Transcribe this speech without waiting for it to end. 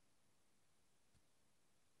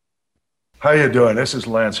How you doing? This is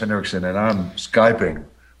Lance Henriksen, and I'm Skyping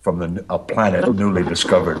from a planet newly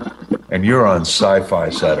discovered, and you're on Sci-Fi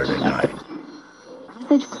Saturday Night.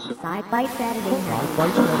 Sci-Fi Saturday Night. Sci-Fi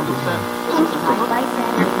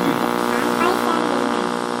Saturday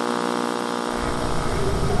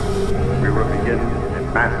We will begin a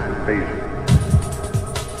mass invasion.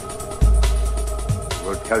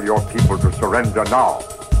 We'll tell your people to surrender now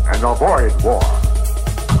and avoid war.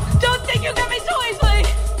 Don't think you get me so easily!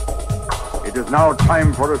 It is now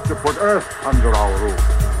time for us to put Earth under our rule.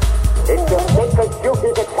 It's your sacred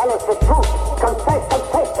duty to tell us the truth. Confess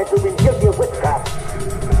that you've been guilty of witchcraft.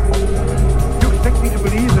 You expect me to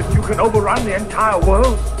believe that you can overrun the entire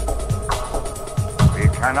world? We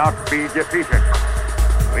cannot be defeated.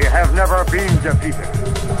 We have never been defeated.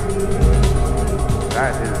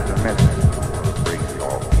 That is the message to bring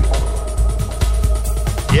your people.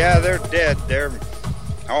 Yeah, they're dead. They're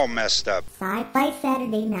all messed up. Sci-Fi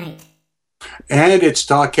Saturday Night. And it's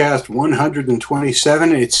TalkCast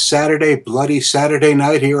 127. It's Saturday, bloody Saturday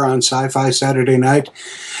night here on Sci-Fi Saturday Night.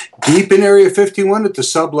 Deep in Area 51 at the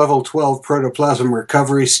Sub-Level 12 Protoplasm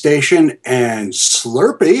Recovery Station. And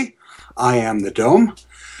Slurpee, I am the Dome.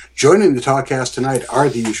 Joining the TalkCast tonight are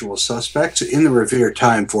the usual suspects in the Revere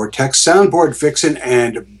Time Vortex, Soundboard Vixen,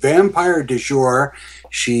 and Vampire du Jour.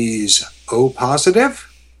 She's O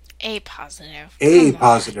positive? A positive. A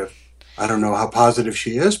positive. I don't know how positive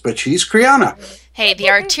she is, but she's Kriana. Hey, the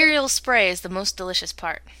arterial spray is the most delicious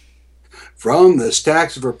part. From the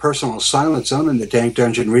stacks of her personal silent zone in the Dank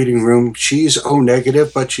Dungeon reading room, she's O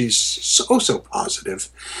negative, but she's so positive.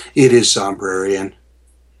 It is Sombrarian.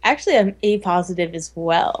 Actually, I'm A positive as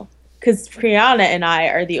well, because Kriana and I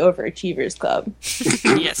are the Overachievers Club.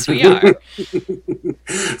 Yes, we are.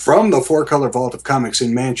 From the Four Color Vault of Comics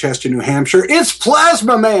in Manchester, New Hampshire, it's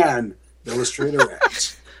Plasma Man, Illustrator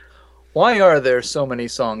X. Why are there so many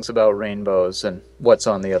songs about rainbows and what's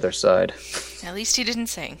on the other side? At least he didn't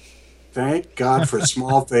sing. Thank God for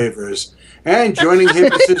small favors. And joining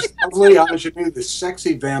him is his lovely ingenue, the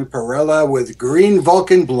sexy Vampirella with green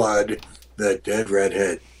Vulcan blood, the Dead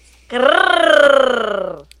Redhead.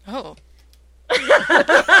 Oh.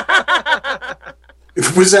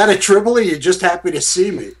 Was that a tribble, or you just happy to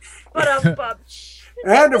see me? What up, bub?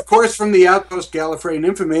 And, of course, from the Outpost Gallifrey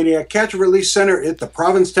Nymphomaniac Catch and Release Center at the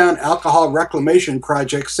Provincetown Alcohol Reclamation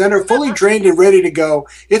Project Center, fully drained and ready to go,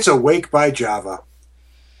 it's Awake by Java.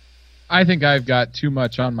 I think I've got too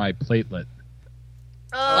much on my platelet.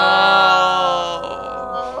 Oh.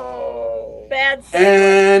 Bad segue.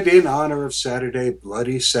 And in honor of Saturday,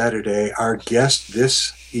 Bloody Saturday, our guest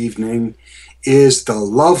this evening is the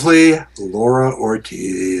lovely Laura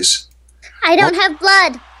Ortiz. I don't have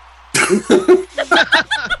blood.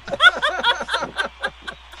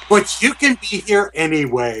 But you can be here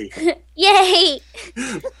anyway. Yay!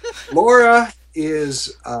 Laura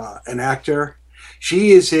is an actor.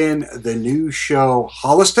 She is in the new show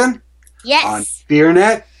Holliston on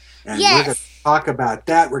FearNet. And we're going to talk about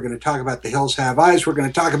that. We're going to talk about The Hills Have Eyes. We're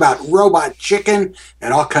going to talk about Robot Chicken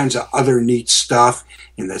and all kinds of other neat stuff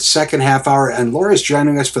in the second half hour. And Laura's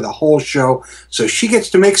joining us for the whole show, so she gets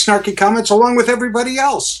to make snarky comments along with everybody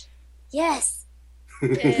else. Yes. So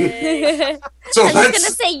I'm just going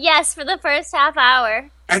to say yes for the first half hour.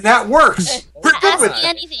 And that works. We're good with Ask me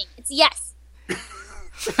anything. It's yes.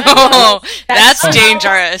 Oh, that's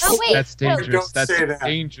dangerous. Oh, wait. That's dangerous. Don't That's say that.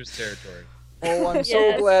 dangerous territory. Oh, I'm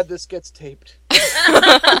so glad this gets taped.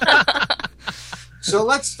 So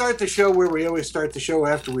let's start the show where we always start the show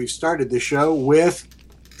after we've started the show, with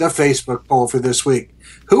the Facebook poll for this week.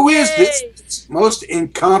 Who is this most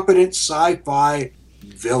incompetent sci-fi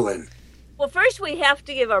villain? Well, first we have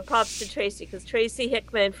to give our props to Tracy, because Tracy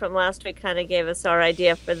Hickman from last week kind of gave us our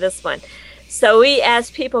idea for this one. So we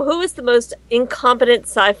asked people, who is the most incompetent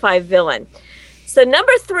sci-fi villain? So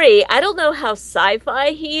number 3, I don't know how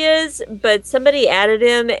sci-fi he is, but somebody added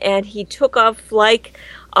him and he took off like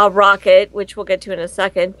a rocket, which we'll get to in a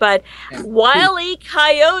second. But Wile E.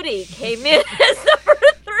 Coyote came in as number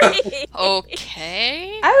 3.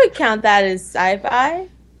 Okay. I would count that as sci-fi.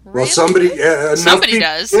 Well, somebody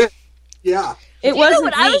does. Yeah. It wasn't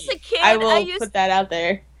when me. I was a kid, I will put that out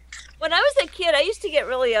there. When I was a kid, I used to get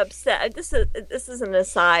really upset. This is an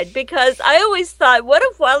aside, because I always thought, what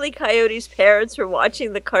if Wile E. Coyote's parents were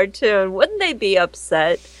watching the cartoon? Wouldn't they be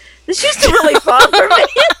upset? This used to really bother me.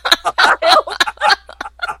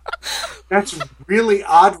 That's really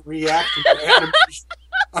odd reaction to animation.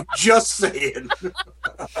 I'm just saying. I did.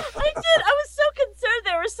 I was so concerned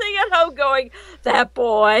they were singing at home going, that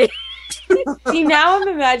boy. See, now I'm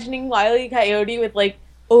imagining Wile E. Coyote with, like,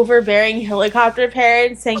 overbearing helicopter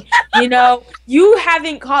parents saying, you know, you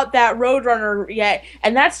haven't caught that Roadrunner yet,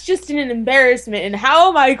 and that's just an embarrassment, and how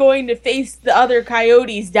am I going to face the other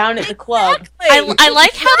coyotes down at the club? I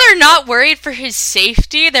like how they're not worried for his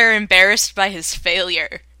safety, they're embarrassed by his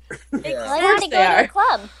failure. Why don't they go to the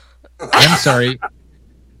club?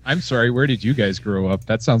 I'm sorry, where did you guys grow up?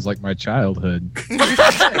 That sounds like my childhood.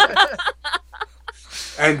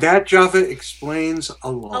 And that, Java, explains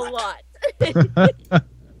a lot. A lot.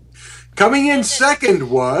 Coming in second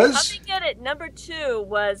was... Coming in at number 2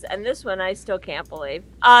 was, and this one I still can't believe,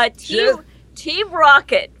 Team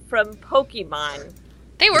Rocket from Pokemon.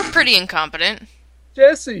 They were pretty incompetent.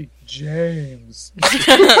 Jesse James.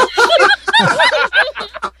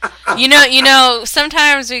 You know,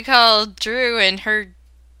 sometimes we call Drew and her...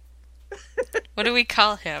 What do we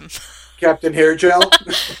call him? Captain Hair Gel?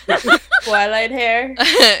 Twilight Hair?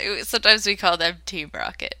 Sometimes we call them Team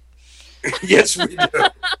Rocket. Yes, we do.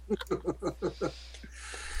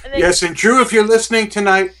 Yes, and Drew, if you're listening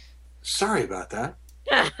tonight, sorry about that.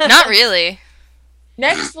 Not really.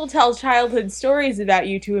 Next, we'll tell childhood stories about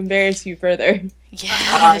you to embarrass you further.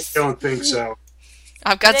 Yes. I don't think so.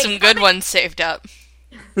 I've got some good ones saved up.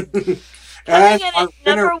 Coming in at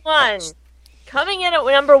number 1. Coming in at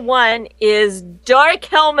number 1 is Dark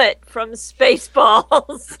Helmet from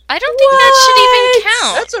Spaceballs. I don't think that should even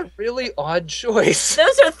count. That's a really odd choice.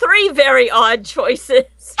 Those are 3 very odd choices.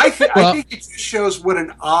 I think it just shows what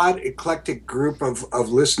an odd, eclectic group of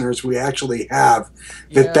listeners we actually have.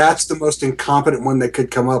 That's the most incompetent one they could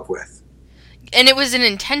come up with. And it was an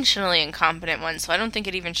intentionally incompetent one, so I don't think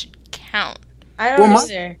it even should count. I don't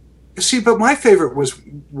either. See, but my favorite was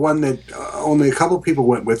one that only a couple people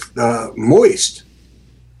went with, Moist.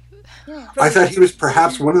 I thought he was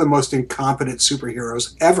perhaps one of the most incompetent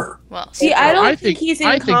superheroes ever. Well, see, I don't think he's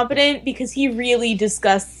incompetent because he really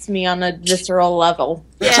disgusts me on a visceral level.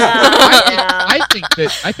 Yeah. I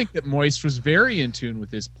think that Moist was very in tune with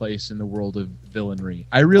his place in the world of villainry.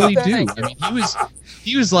 I really do. I mean,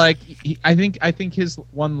 he was like, I think his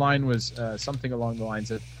one line was something along the lines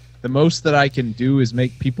of, the most that I can do is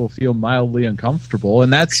make people feel mildly uncomfortable,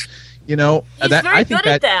 and that's, He's very good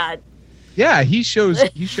at that. Yeah, he shows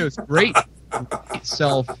great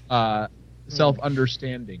self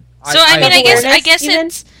understanding. So I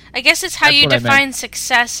guess it's how you define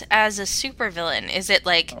success as a supervillain. Is it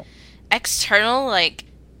like external, like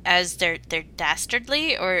as they're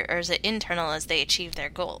dastardly, or is it internal as they achieve their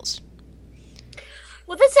goals?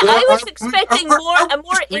 Well, I was expecting a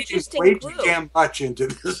more interesting way group. Too damn much into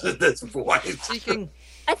this voice.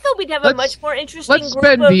 I thought we'd have a much more interesting group of Let's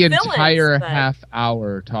spend the villains, entire half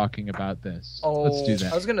hour talking about this. Let's do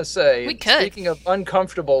that. I was going to say, speaking of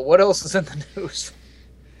uncomfortable, what else is in the news?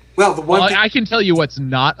 Well, I can tell you what's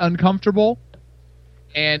not uncomfortable,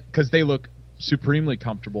 and because they look supremely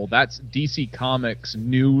comfortable. That's DC Comics'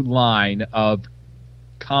 new line of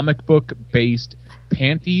comic book-based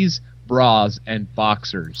panties, bras, and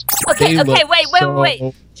boxers. Okay,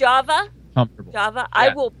 wait. Java? Comfortable. Java, yeah.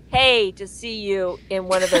 I will pay to see you in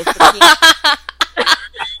one of those bikinis.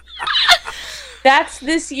 That's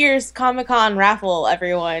this year's Comic-Con raffle,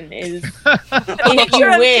 everyone. Is if you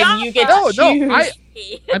win, you get to choose.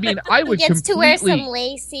 I mean, I would He gets to wear some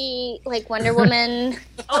lacy, like Wonder Woman.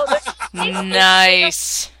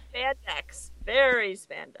 Nice. Spandex. Very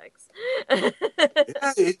spandex. Yeah,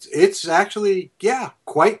 it's actually,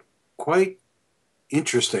 quite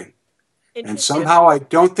interesting. And somehow I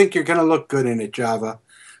don't think you're going to look good in it, Java.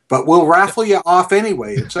 But we'll raffle you off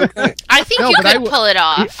anyway. It's okay. I think you could pull it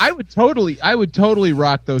off. I would totally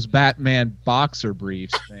rock those Batman boxer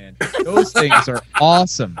briefs, man. Those things are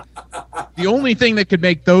awesome. The only thing that could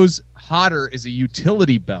make those hotter is a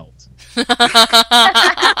utility belt.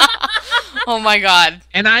 Oh my god.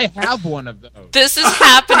 And I have one of those. This is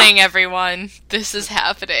happening, everyone. This is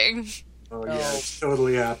happening. Oh yeah, it's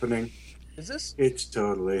totally happening. Is this? It's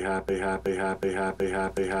totally happy. It's about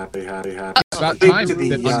time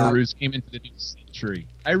that Underoos came into the new century.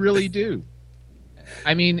 I really do.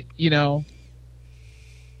 I mean,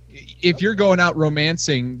 if you're going out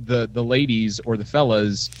romancing the ladies or the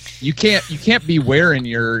fellas, you can't be wearing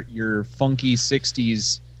your funky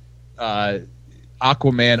 60s Aquaman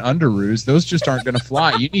Underoos. Those just aren't going to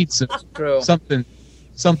fly. You need something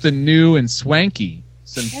new and swanky.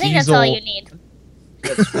 I think that's all you need.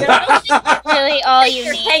 That's really all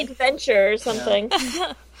you need. Hank Venture or something.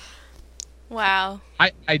 Yeah. Wow.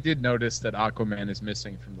 I did notice that Aquaman is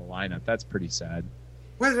missing from the lineup. That's pretty sad.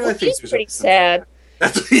 Well, he's pretty sad.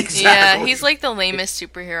 That's exactly. Yeah, he's like the lamest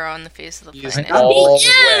superhero on the face of the planet. He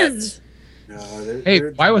is! Hey,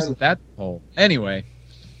 why wasn't that the poll? Anyway.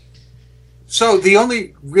 So the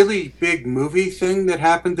only really big movie thing that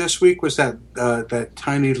happened this week was that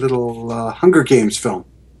tiny little Hunger Games film.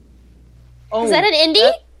 Oh, is that an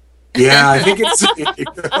indie? Yeah, I think it's.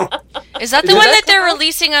 Is that the one that they're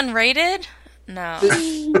releasing unrated? No.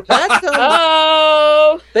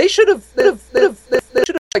 They should have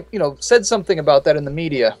said something about that in the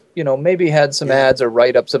media. Maybe had some ads or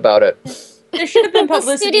write-ups about it. There should have been The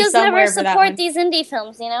publicity studios somewhere never for that support one. these indie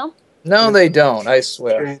films, you know? No, they don't. I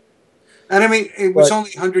swear. And I mean, it was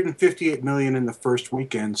only 158 million in the first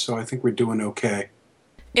weekend, so I think we're doing okay.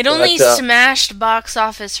 It only smashed box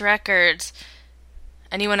office records.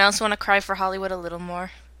 Anyone else want to cry for Hollywood a little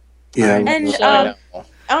more? Yeah. And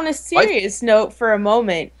on a serious note, for a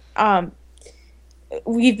moment,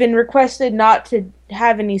 we've been requested not to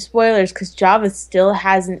have any spoilers because Java still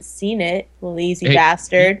hasn't seen it, lazy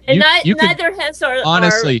bastard. And neither has our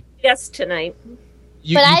guest tonight.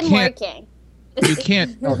 But I'm working. You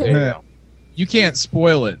can't. You can't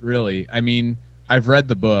spoil it, really. I mean, I've read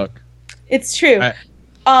the book. It's true.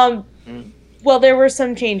 Well, there were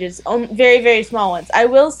some changes, very, very small ones. I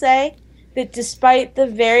will say that despite the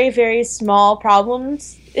very, very small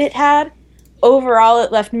problems it had, overall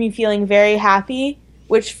it left me feeling very happy,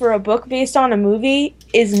 which for a book based on a movie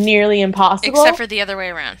is nearly impossible. Except for the other way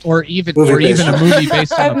around. Or even a movie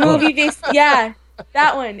based on a book. Yeah,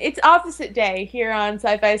 that one. It's opposite day here on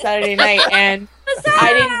Sci-Fi Saturday Night, and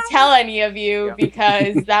I didn't tell any of you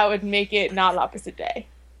because that would make it not opposite day.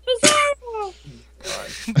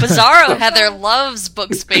 Bizarro Heather loves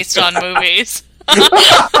books based on movies.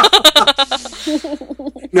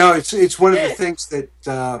 No, it's one of the things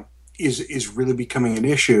that is really becoming an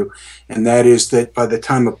issue, and that is that by the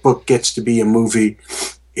time a book gets to be a movie,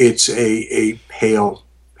 it's a pale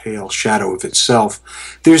shadow of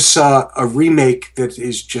itself. There's a remake that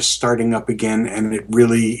is just starting up again, and it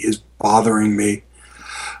really is bothering me.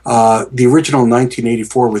 The original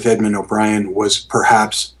 1984 with Edmund O'Brien was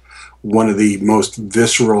perhaps one of the most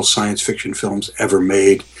visceral science fiction films ever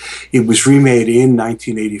made. It was remade in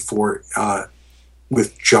 1984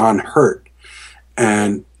 with John Hurt.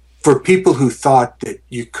 And for people who thought that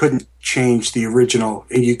you couldn't change the original,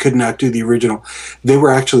 you could not do the original, they were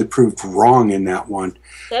actually proved wrong in that one.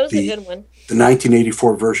 That was a good one. The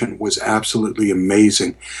 1984 version was absolutely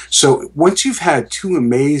amazing. So once you've had two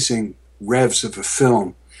amazing revs of a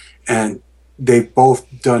film, and they've both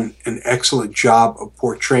done an excellent job of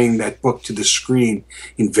portraying that book to the screen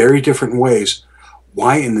in very different ways,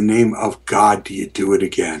 why in the name of God do you do it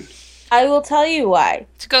again? I will tell you why.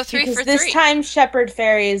 To go three because for this three. time Shepard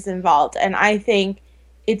Fairey is involved, and I think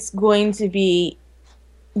it's going to be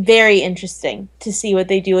very interesting to see what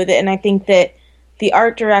they do with it. And I think that the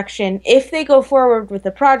art direction, if they go forward with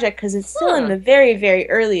the project, because it's still in the very, very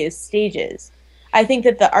earliest stages, I think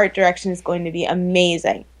that the art direction is going to be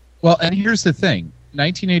amazing. Well, and here's the thing.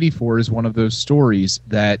 1984 is one of those stories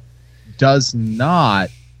that does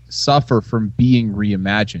not suffer from being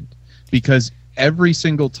reimagined, because every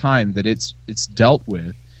single time that it's dealt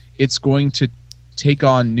with, it's going to take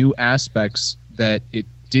on new aspects that it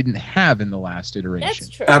didn't have in the last iteration. That's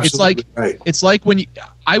true. Absolutely right. It's like when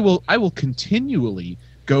I will continually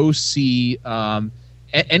go see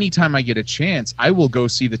anytime I get a chance, I will go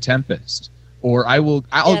see The Tempest. Or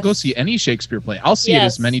I'll go see any Shakespeare play. I'll see it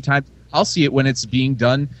as many times. I'll see it when it's being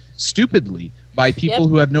done stupidly by people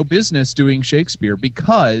who have no business doing Shakespeare,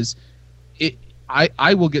 because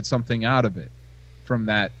I will get something out of it from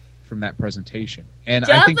that presentation. And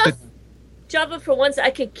Java, I think that Java, for once,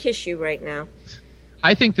 I could kiss you right now.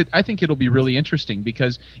 I think it'll be really interesting,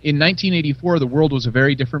 because in 1984 the world was a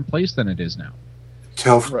very different place than it is now.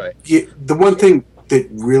 Right. Yeah, the one thing that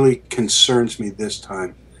really concerns me this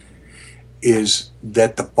time is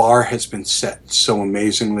that the bar has been set so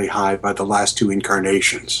amazingly high by the last two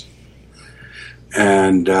incarnations.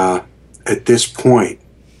 And at this point,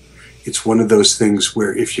 it's one of those things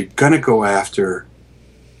where if you're going to go after,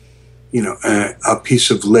 a piece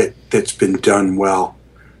of lit that's been done well,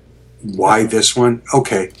 why this one?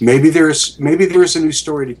 Okay, maybe there is a new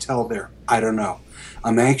story to tell there. I don't know.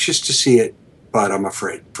 I'm anxious to see it, but I'm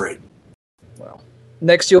afraid. Well,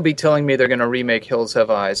 next you'll be telling me they're going to remake Hills Have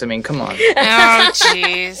Eyes. I mean, come on. Oh,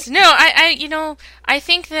 jeez. No, I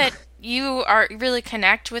think that you really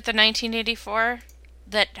connect with the 1984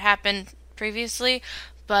 that happened previously,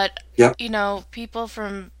 but people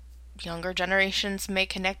from younger generations may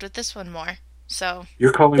connect with this one more. So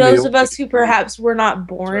you're calling those of us who perhaps were not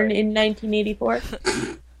born in 1984.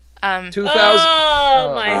 2000.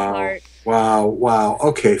 Oh, my heart. Wow.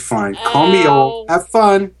 Okay, fine. Call me old. Have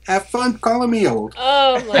fun. Calling me old.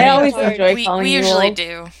 Oh, my I always heart. enjoy calling we you usually old.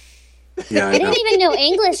 do. Yeah, I didn't even know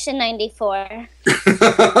English in '94.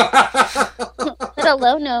 Let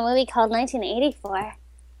alone know a movie called 1984.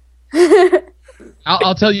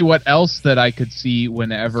 I'll tell you what else that I could see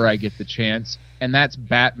whenever I get the chance, and that's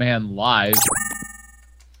Batman Live,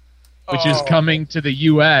 which is coming to the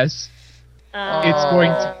U.S. It's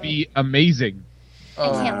going to be amazing. I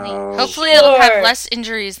can't wait. Hopefully it'll have less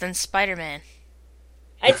injuries than Spider-Man.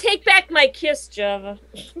 I take back my kiss, Java.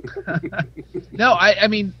 No, I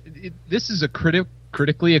mean, this is a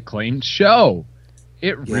critically acclaimed show.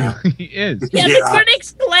 It really is. Yeah, the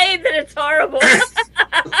critics claim that it's horrible.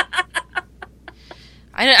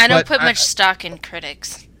 I don't put much stock in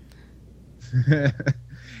critics.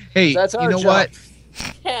 Hey, That's our you know job. what?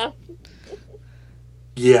 Yeah.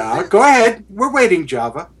 Yeah, go ahead. We're waiting,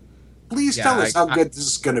 Java. Please Yeah, tell us how good this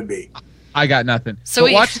is going to be. I got nothing. So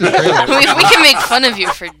watch the trailer. we can make fun of you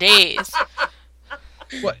for days.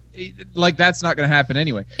 What, like that's not going to happen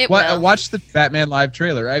anyway. It will. Watch the Batman Live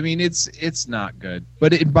trailer. I mean, it's not good,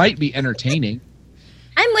 but it might be entertaining.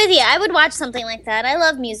 I'm with you. I would watch something like that. I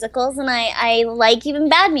love musicals, and I like even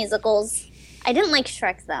bad musicals. I didn't like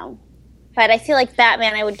Shrek, though. But I feel like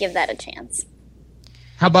Batman, I would give that a chance.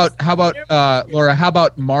 How about Laura? How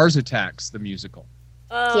about Mars Attacks, the musical?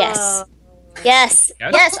 Yes. Yes.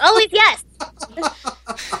 Yes. Always yes.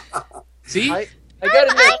 See? I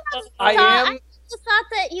gotta admit, I am. I thought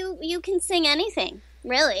that you can sing anything,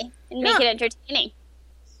 really, and make it entertaining.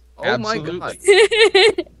 Oh my god.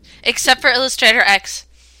 Except for Illustrator X.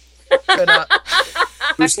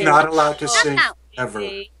 Who's not allowed to sing ever.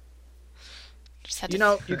 You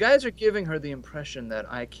know, you guys are giving her the impression that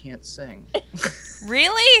I can't sing.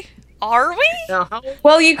 Really? Are we? Now,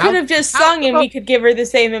 Well, you could have just sung and we could give her the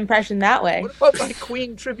same impression that way. What about my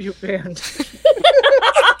Queen tribute band?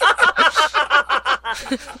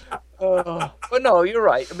 But no, you're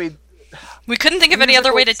right. I mean, we couldn't think of any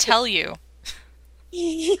other way to tell you.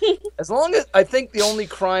 As long as I think the only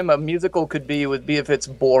crime a musical could be would be if it's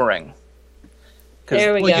boring.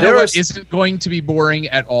 There we go. You know what isn't going to be boring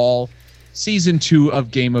at all? Season 2 of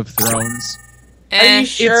Game of Thrones. Are you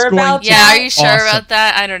sure about that? Yeah, are you sure awesome. about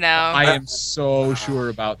that? I don't know. I am so sure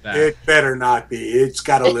about that. It better not be. It's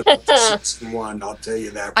got to live up to season 1, I'll tell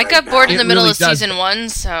you that I right got bored now. in the middle really of does. season 1,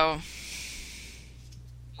 so...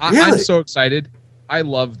 I'm Really? so excited. I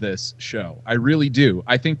love this show. I really do.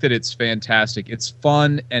 I think that it's fantastic. It's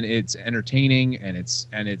fun and it's entertaining and it's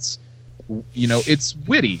you know, it's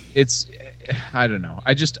witty. It's I don't know.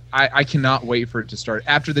 I cannot wait for it to start.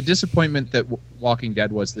 After the disappointment that Walking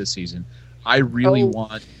Dead was this season, I really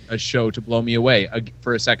want a show to blow me away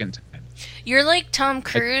for a second time. You're like Tom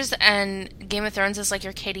Cruise, and Game of Thrones is like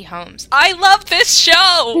your Katie Holmes. I love this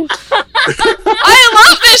show! I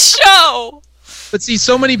love this show! But see,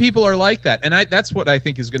 so many people are like that, and that's what I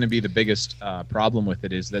think is going to be the biggest problem with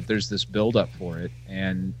it, is that there's this build-up for it,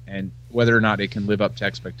 and whether or not it can live up to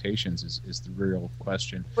expectations is the real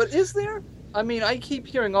question. But is there? I mean, I keep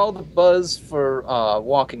hearing all the buzz for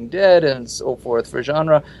Walking Dead and so forth for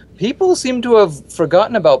genre. People seem to have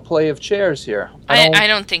forgotten about Play of Chairs here. I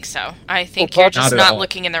don't think so. I think you're just not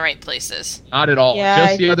looking in the right places. Not at all. Yeah,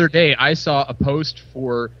 Just the other day, I saw a post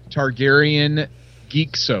for Targaryen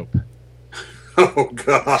Geek Soap. Oh,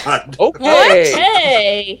 God. Okay.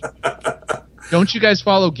 Hey. Don't you guys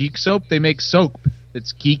follow Geek Soap? They make soap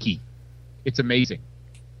that's geeky. It's amazing.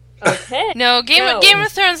 Okay. No, Game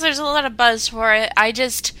of Thrones, there's a lot of buzz for it. I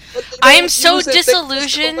am so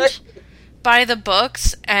disillusioned by the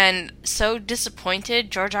books and so disappointed.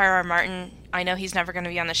 George R.R. Martin, I know he's never going to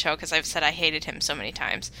be on the show because I've said I hated him so many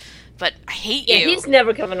times. But I hate you. Yeah, he's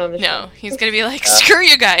never coming on the show. No, he's going to be like, screw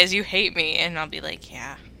you guys, you hate me. And I'll be like,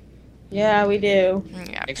 yeah. Yeah, we do.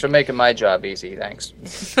 Yeah. Thanks for making my job easy. Thanks.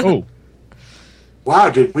 Oh. Wow,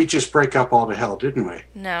 did we just break up all to hell, didn't we?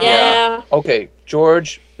 No. Yeah. Okay,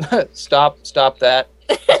 George, stop that.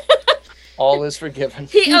 All is forgiven.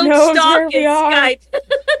 He owns knows stock where in we are.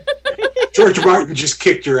 Skype. George Martin just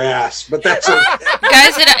kicked your ass, but that's okay.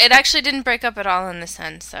 Guys, it actually didn't break up at all in this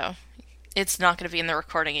end, so it's not going to be in the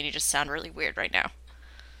recording, and you just sound really weird right now.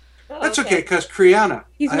 That's okay, because Kriana,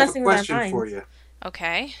 He's I have a messing with our question minds. for you.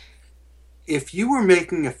 Okay. If you were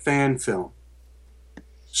making a fan film,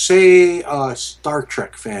 say a Star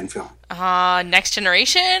Trek fan film, Next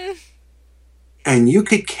Generation? and you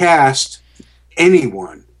could cast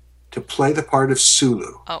anyone to play the part of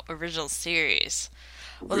Sulu, Oh, original series.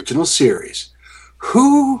 original series,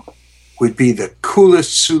 who would be the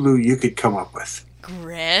coolest Sulu you could come up with?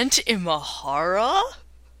 Grant Imahara?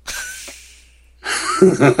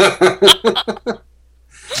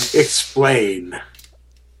 Explain.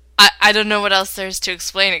 I don't know what else there's to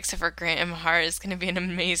explain except for Grant Imahara is going to be an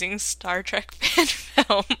amazing Star Trek fan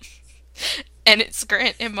film. And it's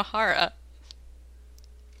Grant Imahara.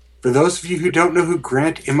 For those of you who don't know who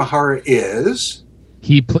Grant Imahara is...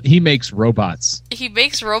 He makes robots. He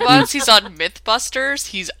makes robots. He's on Mythbusters.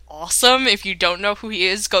 He's awesome. If you don't know who he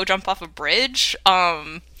is, go jump off a bridge.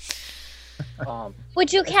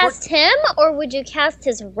 Would you cast him or would you cast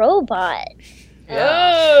his robot?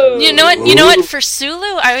 Oh. You know what? You know what? For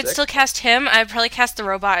Sulu, I would still cast him. I'd probably cast the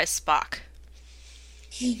robot as Spock.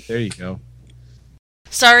 There you go.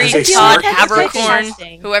 Sorry, Todd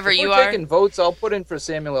Habercorn, whoever you are. Taking votes, I'll put in for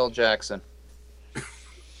Samuel L. Jackson.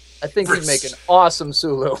 I think he'd make an awesome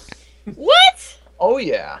Sulu. What? Oh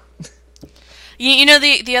yeah. You know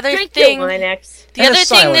the other thing. The other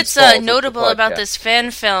thing that's notable about this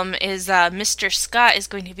fan film is Mr. Scott is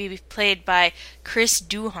going to be played by Chris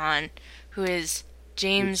Doohan, who is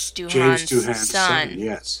James Doohan's son.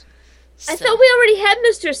 Yes. I thought we already had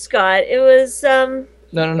Mr. Scott. It was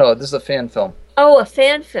No. This is a fan film. Oh, a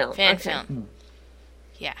fan film. Fan film.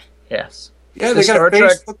 Yeah. Yes. Yeah, they got a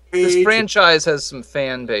Facebook page. This franchise has some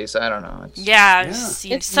fan base. I don't know.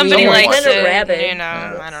 Somebody likes it. You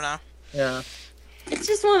know, I don't know. Yeah. It's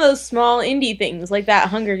just one of those small indie things, like that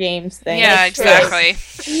Hunger Games thing. Yeah, exactly.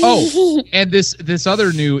 Oh, and this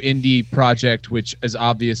other new indie project, which is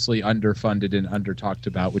obviously underfunded and under-talked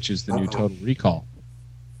about, which is the new Total Recall.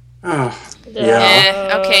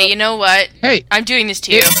 Yeah. Okay, you know what? Hey, I'm doing this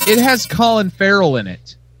to you. It has Colin Farrell in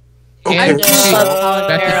it. Okay. I just love Colin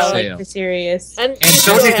Becca Farrell, Sale. like, for serious. And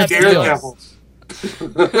so did the Daredevils.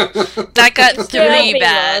 That got 3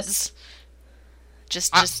 bads.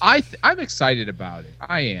 I'm excited about it.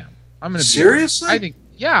 I am. I'm gonna. Seriously? I think.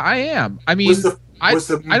 Yeah, I am. I mean, I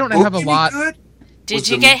don't have a lot. Did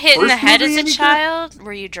you get hit in the head as a child?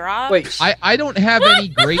 Were you dropped? Wait, I don't have any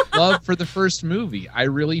great love for the first movie. I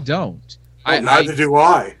really don't. Well, neither do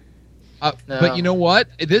I. No. But you know what?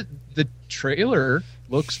 The trailer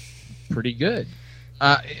looks pretty good.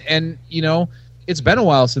 And, you know, it's been a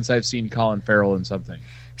while since I've seen Colin Farrell in something.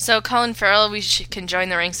 So, Colin Farrell, can join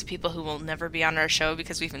the ranks of people who will never be on our show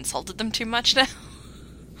because we've insulted them too much now?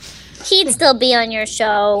 He'd still be on your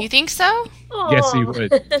show. You think so? Yes, he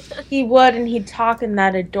would. He would, and he'd talk in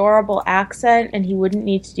that adorable accent, and he wouldn't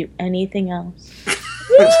need to do anything else.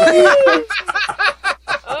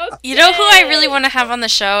 You know who I really want to have on the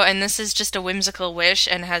show, and this is just a whimsical wish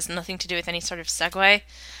and has nothing to do with any sort of segue?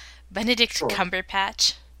 Benedict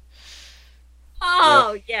Cumberpatch.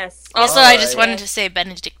 Oh, yes. Also, I just wanted to say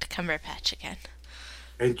Benedict Cumberpatch again.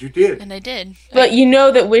 And you did. And I did. But you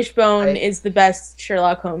know that Wishbone is the best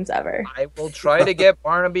Sherlock Holmes ever. I will try to get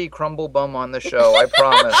Barnaby Crumblebum on the show, I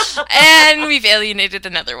promise. And we've alienated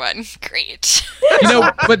another one. Great. You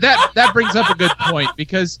know, but that brings up a good point,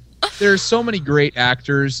 because there's so many great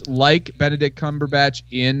actors like Benedict Cumberbatch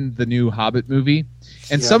in the new Hobbit movie,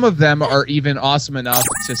 and some of them are even awesome enough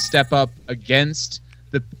to step up against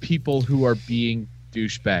the people who are being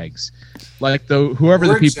douchebags. Like whoever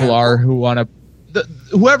the people are who want to...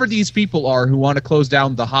 whoever these people are who want to close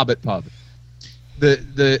down the Hobbit pub,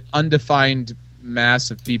 the undefined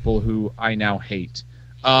mass of people who I now hate.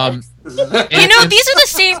 These are the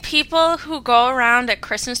same people who go around at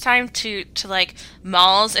Christmas time to like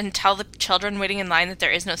malls and tell the children waiting in line that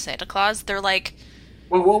there is no Santa Claus. They're like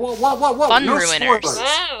fun ruiners. Spoilers.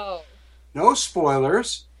 Wow. No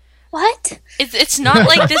spoilers. What? It's not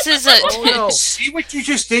like this is a... Oh, no. See what you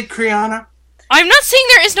just did, Kriana? I'm not saying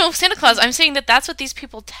there is no Santa Claus. I'm saying that's what these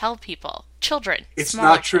people tell people. Children. It's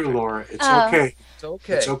not true, Laura. It's okay. It's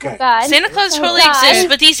okay. It's okay. God. Santa Claus totally exists,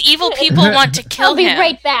 but these evil people want to kill him. I'll be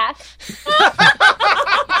right back.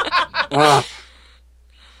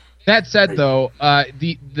 That said, though,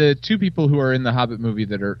 the two people who are in the Hobbit movie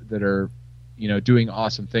that are doing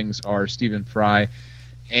awesome things are Stephen Fry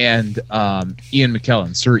and Ian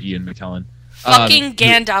McKellen, Sir Ian McKellen. Fucking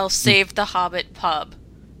Gandalf saved the Hobbit pub.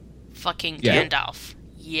 Fucking Gandalf.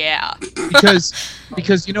 Yeah.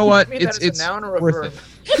 Because you know what? It's a noun or a worth verb?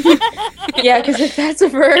 it. Yeah, because if that's a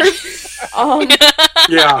verb,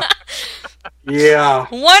 yeah.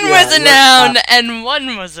 One was a noun and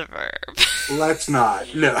one was a verb. Let's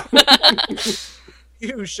not. No.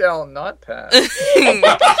 You shall not pass.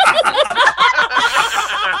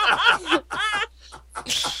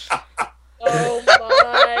 Oh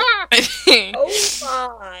my.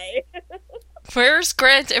 Oh my. Where's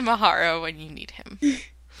Grant Imahara when you need him? We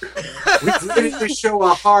needed to show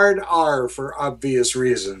a hard R for obvious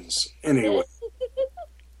reasons. Anyway.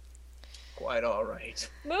 Quite all right.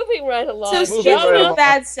 Moving right along. So speaking of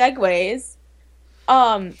bad segues,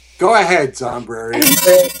 go ahead, Zombrary.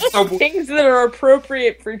 things that are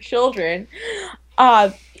appropriate for children.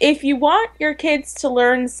 If you want your kids to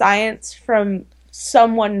learn science from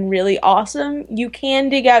someone really awesome, you can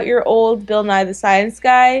dig out your old Bill Nye the Science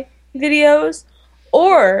Guy videos,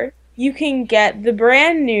 or you can get the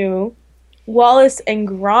brand new Wallace and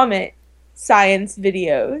Gromit science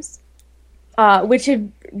videos, which have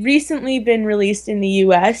recently been released in the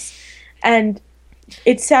US, and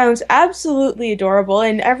it sounds absolutely adorable.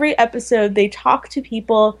 In every episode, they talk to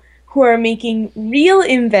people who are making real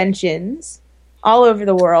inventions all over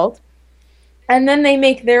the world, and then they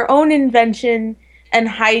make their own invention, and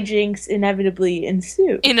hijinks inevitably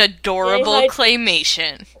ensue. In adorable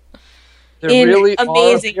claymation. There really are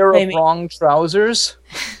a pair of wrong trousers.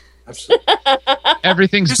 Absolutely.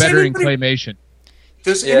 Everything's better in claymation.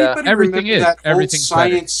 Does anybody Everything remember is. that old Everything's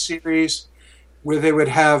science series where they would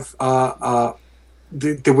have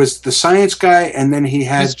there was the science guy, and then he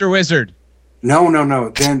had Mr. Wizard. No.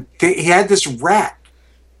 Then he had this rat.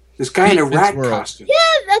 This guy in a rat costume. Yeah,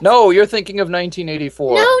 that's... No, you're thinking of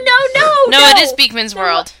 1984. No, it is Beakman's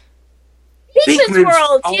World. Beakman's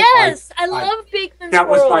World, oh yes. my I God. love Beakman's That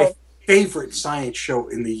was World. my favorite science show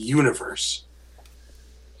in the universe.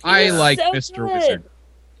 I like so Mr. good. Wizard.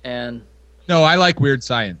 And No, I like Weird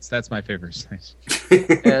Science. That's my favorite science.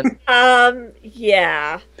 and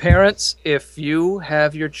Yeah. parents, if you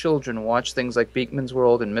have your children watch things like Beakman's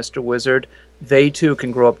World and Mr. Wizard, they too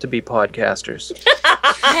can grow up to be podcasters.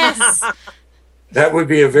 Yes. That would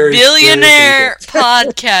be a very Billionaire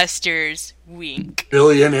podcasters. Wink.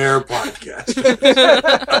 billionaire podcast.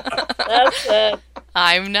 That's it.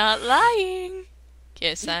 I'm not lying.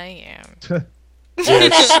 Yes, I am.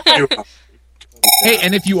 Yes, you are. Hey,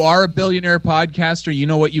 and if you are a billionaire podcaster, you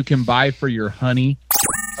know what you can buy for your honey?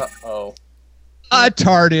 Uh-oh. A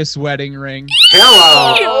TARDIS wedding ring.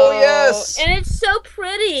 Hello. Oh, yes. And it's so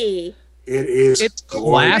pretty. It is. It's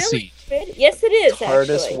classy. Pretty. Yes, it is,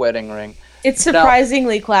 TARDIS actually. wedding ring. It's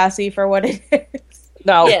surprisingly classy for what it is.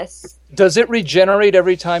 Now, Yes. does it regenerate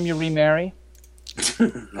every time you remarry?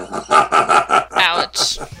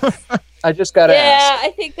 Ouch. I just gotta ask. Yeah,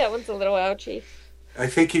 I think that one's a little ouchy. I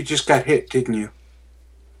think you just got hit, didn't you?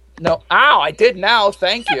 No. Ow, I did now.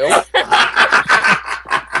 Thank you.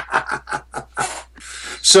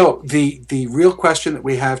 So the real question that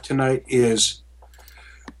we have tonight is,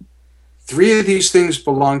 three of these things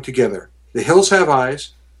belong together. The Hills Have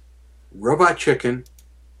Eyes, Robot Chicken,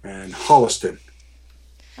 and Holliston.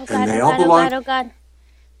 Oh And they all belong. oh God.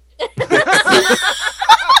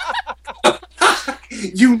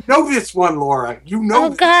 You know this one, Laura. You know.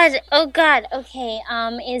 Oh God. Okay.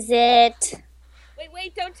 Is it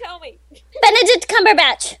Wait, don't tell me. Benedict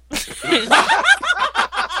Cumberbatch?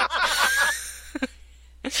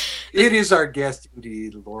 It is our guest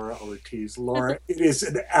indeed, Laura Ortiz. Laura, it is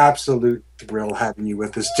an absolute thrill having you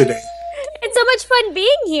with us today. It's so much fun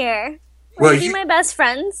being here. Well, Will you be my best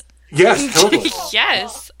friends? Yes, totally.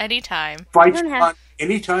 Yes, anytime. Fight don't you have- on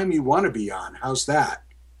anytime you want to be on. How's that?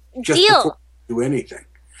 Just Deal. before you do anything.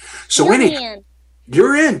 So Fill me anyhow, in.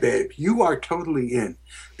 you're in, babe. You are totally in.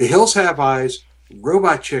 The Hills Have Eyes,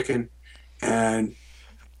 Robot Chicken, and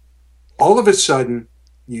all of a sudden,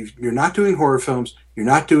 you're not doing horror films. You're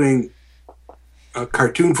not doing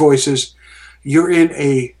cartoon voices. You're in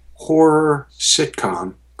a horror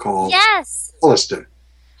sitcom called Yes. Holliston.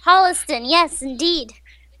 Holliston, yes, indeed.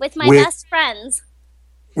 With my With- best friends.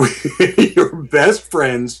 Your best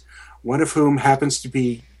friends, one of whom happens to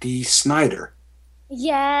be Dee Snider.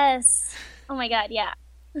 Yes. Oh my God, yeah.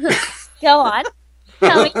 Go on.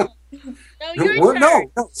 Tell me. No.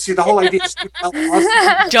 See, the whole idea is to tell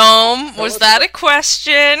us. Dome, was that a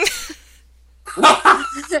question?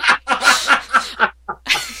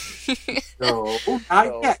 No,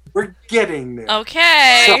 not yet. We're getting there.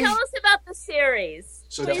 Okay. So- Tell us about the series.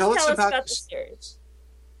 So Please tell us about the the series.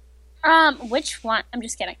 Which one? I'm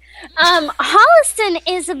just kidding. Holliston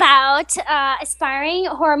is about aspiring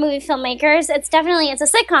horror movie filmmakers. It's a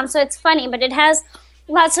sitcom, so it's funny, but it has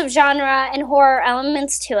lots of genre and horror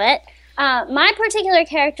elements to it. My particular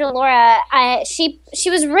character, Laura, she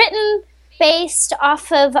was written based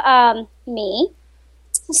off of me.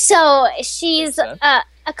 So she's a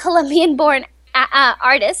Colombian-born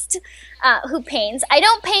artist who paints. I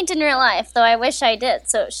don't paint in real life, though I wish I did.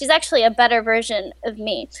 So she's actually a better version of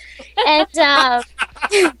me. And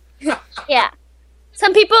yeah.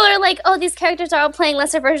 Some people are like, oh, these characters are all playing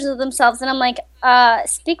lesser versions of themselves. And I'm like,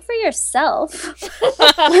 speak for yourself.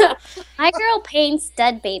 My girl paints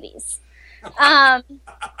dead babies. That's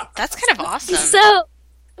kind of awesome. So,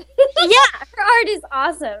 yeah, her art is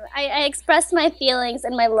awesome. I express my feelings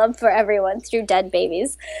and my love for everyone through dead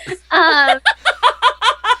babies.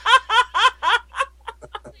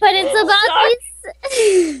 But it's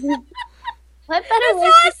about these... What better way?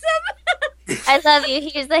 Awesome. I love you.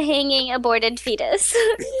 Here's the hanging aborted fetus.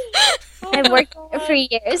 I've worked there for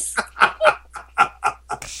years.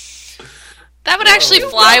 That would actually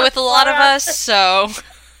fly with a lot of us, so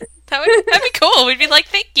that'd be cool. We'd be like,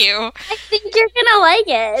 thank you. I think you're gonna like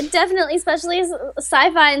it. Definitely, especially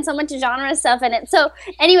sci-fi and so much genre stuff in it. So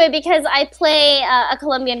anyway, because I play a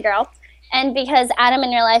Colombian girl, and because Adam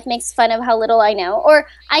in real life makes fun of how little I know, or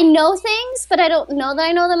I know things, but I don't know that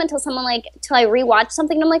I know them until till I rewatch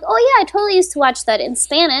something, and I'm like, oh yeah, I totally used to watch that in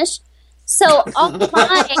Spanish. So all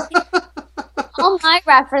my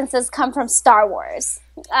references come from Star Wars.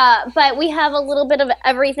 But we have a little bit of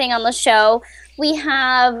everything on the show. We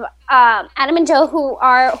have Adam and Joe, who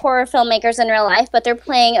are horror filmmakers in real life, but they're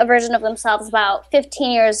playing a version of themselves about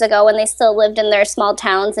 15 years ago when they still lived in their small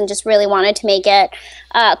towns and just really wanted to make it.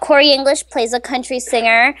 Corey English plays a country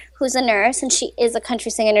singer who's a nurse, and she is a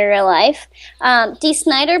country singer in real life. Dee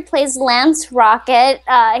Snider plays Lance Rocket.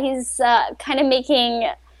 He's kind of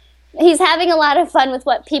he's having a lot of fun with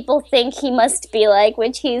what people think he must be like,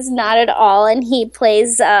 which he's not at all. And he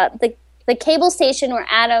plays the cable station where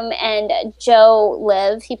Adam and Joe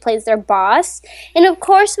live. He plays their boss. And of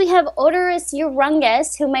course, we have Odorous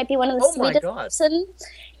Urungus, who might be one of the sweetest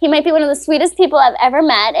He might be one of the sweetest people I've ever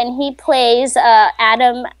met, and he plays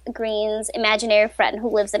Adam Green's imaginary friend who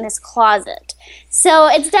lives in his closet. So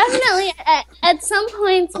it's definitely at some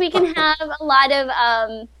points we can have a lot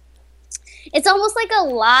of. It's almost like a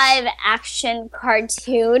live action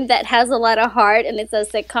cartoon that has a lot of heart, and it's a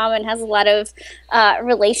sitcom and has a lot of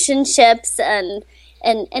relationships and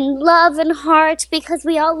love and heart, because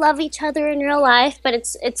we all love each other in real life. But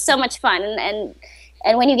it's so much fun, and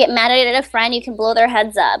when you get mad at a friend, you can blow their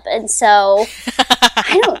heads up. And so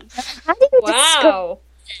I don't know, how do you describe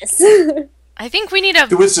this? I think we need a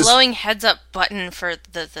blowing heads up button for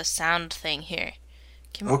the sound thing here.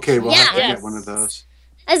 We'll have to get one of those.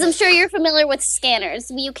 As I'm sure you're familiar with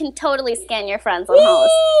scanners, you can totally scan your friends on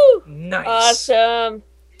Hollis. Nice. Awesome.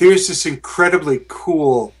 There's this incredibly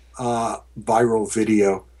cool viral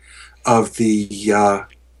video of the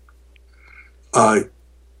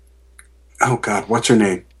oh God, what's her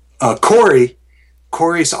name?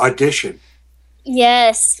 Corey's audition.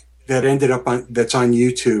 Yes. That ended up that's on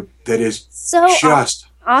YouTube. That is so just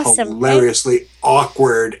awesome, hilariously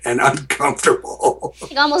awkward and uncomfortable.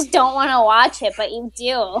 You almost don't want to watch it, but you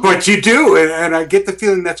do. But you do, and I get the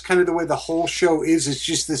feeling that's kind of the way the whole show is. It's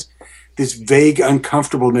just this vague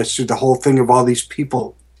uncomfortableness through the whole thing of all these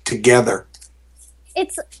people together.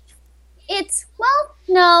 It's well,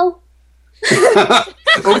 no.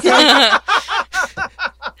 Okay.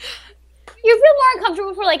 You feel more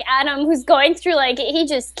uncomfortable for, like, Adam, who's going through, like, he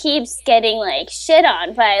just keeps getting, like, shit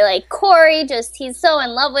on by, like, Corey. He's so in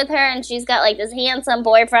love with her, and she's got, like, this handsome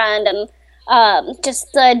boyfriend, and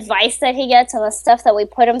just the advice that he gets and the stuff that we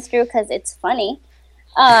put him through, because it's funny.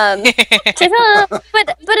 But at the end of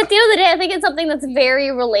the day, I think it's something that's very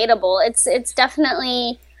relatable. It's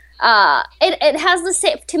definitely, it has the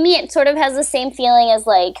same, to me, it sort of has the same feeling as,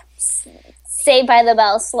 like, Saved by the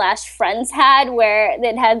Bell / Friends had, where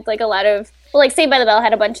it had like a lot of, well, like Saved by the Bell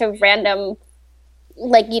had a bunch of random,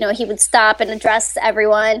 like, you know, he would stop and address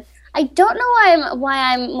everyone. I don't know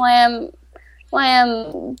why I'm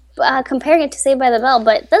comparing it to Saved by the Bell,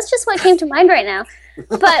 but that's just what came to mind right now.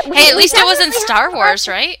 But hey, at least it wasn't Star Wars,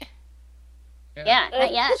 right? Yeah,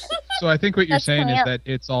 not yet. So I think what you're saying is that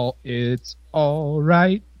it's all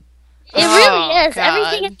right. It really is. God.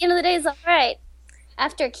 Everything at the end of the day is all right.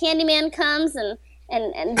 After Candyman comes and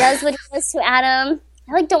does what he does to Adam,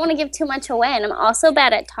 I don't want to give too much away, and I'm also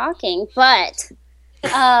bad at talking, but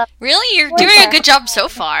really, you're doing a good job so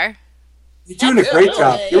far. You're doing a great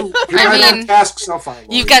job. You're right on task so far. Lori.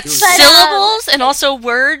 You've got syllables and also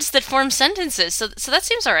words that form sentences, so that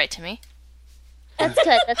seems all right to me. That's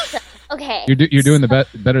good. That's good. Okay. You're doing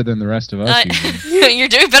better than the rest of us. You're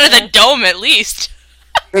doing better than Dome, at least.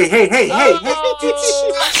 Hey.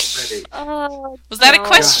 Was that a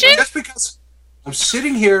question? Yeah, just because I'm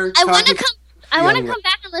sitting here. I want to come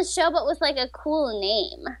back on the show, but with like a cool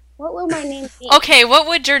name. What will my name be? Okay, what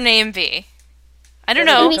would your name be? I don't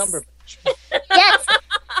know. Yes,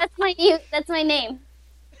 that's my name.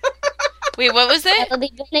 Wait, what was it? It'll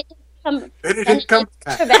be Benedict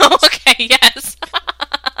Cumberbatch. Oh, okay, yes.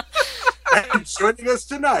 And joining us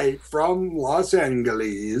tonight from Los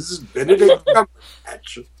Angeles, Benedict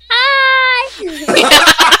Cumberbatch. Hi!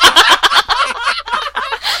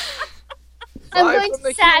 I'm going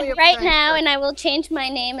to SAG right now, and I will change my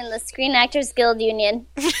name in the Screen Actors Guild Union.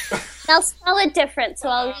 I'll spell it different, so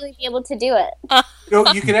I'll really be able to do it. No,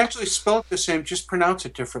 you can actually spell it the same, just pronounce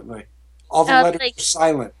it differently. All the letters are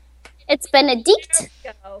silent. It's Benedict.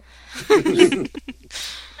 There we go.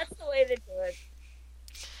 That's the way to do it.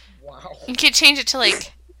 Wow. You could change it to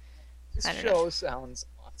like. This show sounds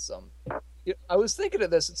awesome. I was thinking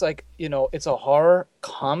of this. It's like, it's a horror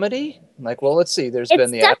comedy. I'm like, well, let's see. There's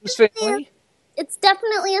been the Addams Family. It's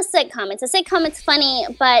definitely a sitcom. It's a sitcom. It's funny,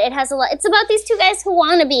 but it has a lot. It's about these two guys who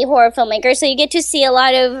want to be horror filmmakers. So you get to see a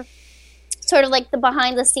lot of sort of like the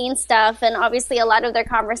behind the scenes stuff, and obviously a lot of their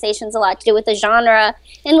conversations a lot to do with the genre.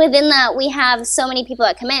 And within that, we have so many people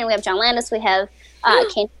that come in. We have John Landis. We have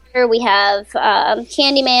Ken Turner. We have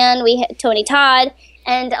Candyman. We have Tony Todd.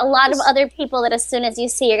 And a lot of other people that as soon as you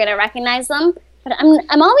see, you're going to recognize them. But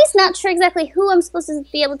I'm always not sure exactly who I'm supposed to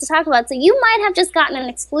be able to talk about. So you might have just gotten an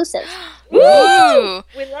exclusive. Ooh!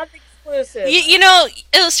 We love exclusives.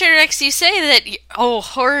 Illustrator X, you say that,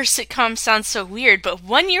 horror sitcom sounds so weird. But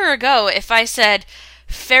 1 year ago, if I said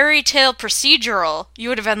fairy tale procedural, you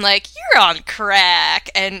would have been like, you're on crack.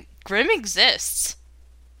 And Grimm exists.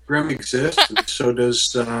 Grimm exists, and so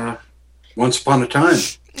does Once Upon a Time.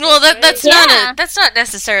 Well, that's not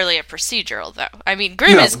necessarily a procedural, though. I mean,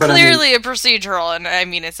 Grimm is clearly a procedural, and I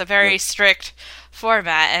mean, it's a very strict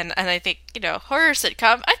format, and I think, horror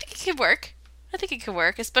sitcom, I think it could work. I think it could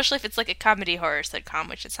work, especially if it's like a comedy horror sitcom,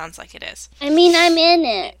 which it sounds like it is. I mean, I'm in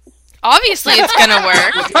it. Obviously it's gonna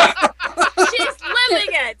work. She's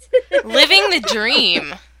living it. Living the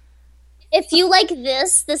dream. If you like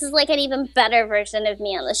this is like an even better version of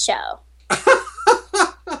me on the show.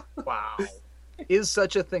 Wow. Is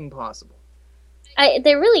such a thing possible?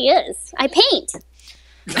 There really is. I paint.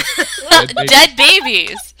 Dead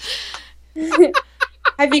babies.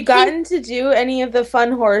 Have you gotten to do any of the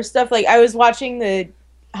fun horror stuff? Like, I was watching the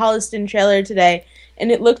Holliston trailer today,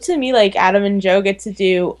 and it looked to me like Adam and Joe get to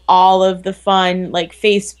do all of the fun, like,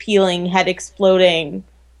 face peeling, head exploding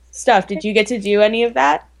stuff. Did you get to do any of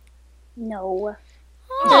that? No.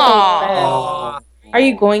 Aww. Are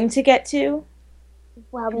you going to get to?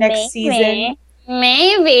 Well, next season?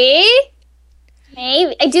 Maybe.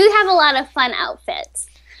 I do have a lot of fun outfits.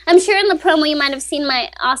 I'm sure in the promo you might have seen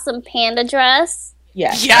my awesome panda dress.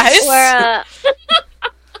 Yes.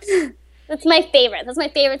 That's my favorite. That's my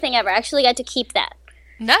favorite thing ever. I actually got to keep that.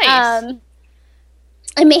 Nice.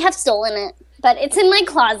 I may have stolen it, but it's in my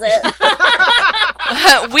closet.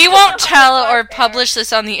 We won't tell or publish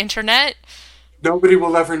this on the internet. Nobody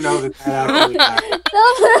will ever know that actually happened.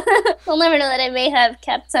 They'll never know that I may have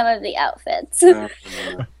kept some of the outfits. No.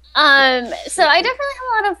 So I definitely have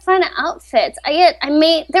a lot of fun outfits. There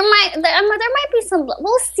might be some.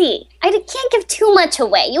 We'll see. I can't give too much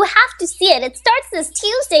away. You have to see it. It starts this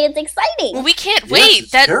Tuesday. It's exciting. Well, we can't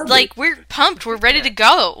wait. We're pumped. We're ready to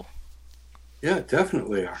go. Yeah,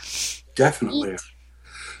 definitely are. Definitely are.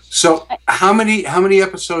 So, how many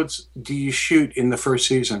episodes do you shoot in the first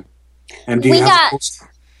season? And do you what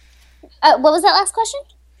was that last question?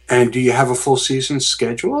 And do you have a full season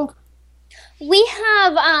scheduled? We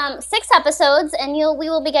have 6 episodes, and we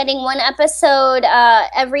will be getting 1 episode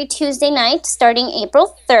every Tuesday night starting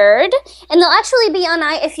April 3rd. And they'll actually be on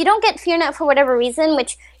if you don't get FearNet for whatever reason,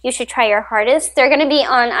 which you should try your hardest, they're going to be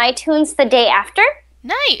on iTunes the day after.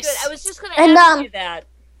 Nice. Good. I was just going to ask you that.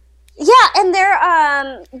 Yeah, and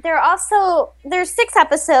there's 6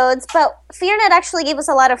 episodes, but FearNet actually gave us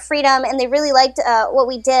a lot of freedom, and they really liked what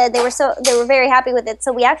we did. They were very happy with it.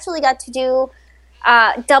 So we actually got to do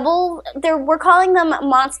we're calling them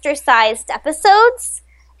monster-sized episodes,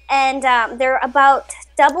 and they're about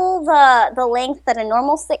double the length that a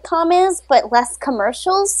normal sitcom is, but less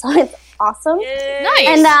commercials. So it's awesome. Yay. Nice.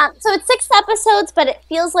 And so it's 6 episodes, but it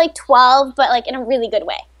feels like 12, but like in a really good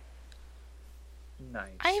way.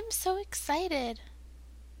 Nice. I am so excited.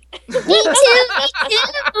 Me too.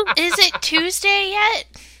 Is it Tuesday yet?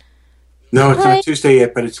 No, it's not Tuesday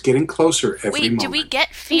yet, but it's getting closer every moment. Do we get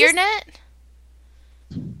FearNet?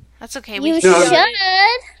 That's okay. You should.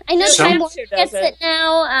 I know Time Warner gets it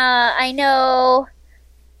now. I know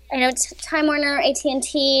Time Warner,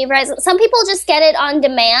 AT&T, Verizon. Some people just get it on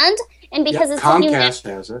demand, and because it's Comcast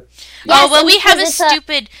has it. Yes, we have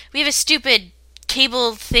a stupid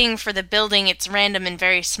cable thing for the building. It's random and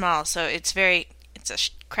very small, so it's a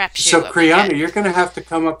crapshoot. So, Kriana, you're going to have to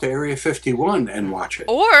come up to Area 51 and watch it.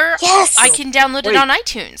 Or I can download it on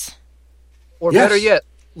iTunes. Or better yet,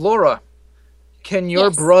 Laura, can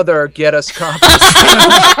your brother get us copies?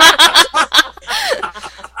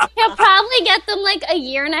 He'll probably get them like a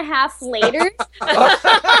year and a half later.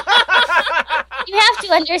 You have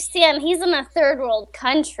to understand, he's in a third world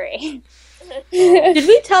country. Did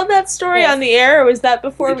we tell that story on the air, or was that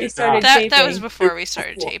before we started taping? That was before we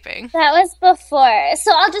started taping. That was before.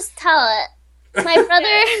 So I'll just tell it. My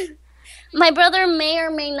my brother may or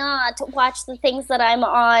may not watch the things that I'm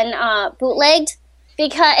on bootlegged.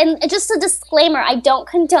 And just a disclaimer, I don't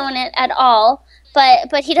condone it at all.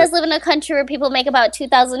 But he does live in a country where people make about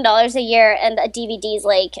 $2,000 a year, and a DVD is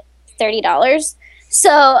like $30.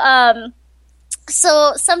 So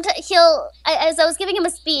sometimes as I was giving him a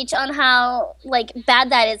speech on how like bad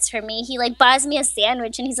that is for me, he like buys me a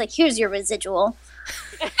sandwich and he's like, "Here's your residual."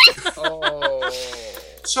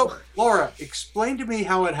 So, Laura, explain to me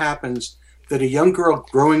how it happens that a young girl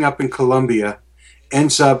growing up in Colombia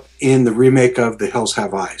ends up in the remake of The Hills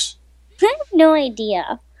Have Eyes. I have no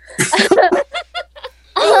idea.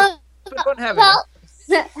 Well,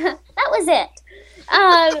 that was it.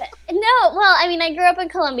 No, well, I mean, I grew up in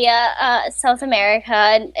Colombia, South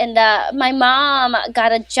America, and my mom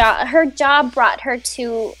got a job. Her job brought her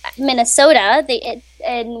to Minnesota.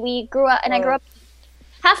 And we grew up, and I grew up.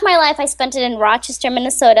 Half my life I spent it in Rochester,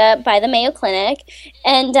 Minnesota, by the Mayo Clinic,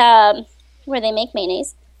 and where they make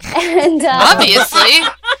mayonnaise. And obviously.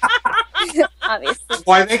 Obviously.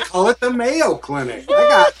 Why they call it the Mayo Clinic?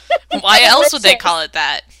 Why else would they call it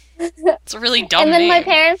that? It's a really dumb name. And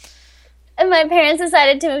then my parents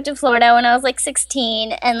decided to move to Florida when I was like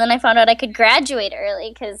 16, and then I found out I could graduate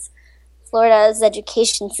early because Florida's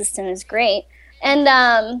education system is great. And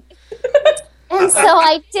and so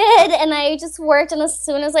I did, and I just worked, and as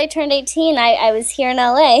soon as I turned 18, I was here in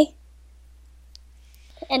LA.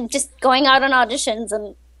 And just going out on auditions,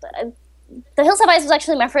 and The Hills Have Eyes was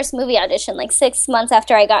actually my first movie audition, like 6 months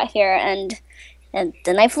after I got here, and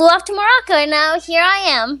then I flew off to Morocco, and now here I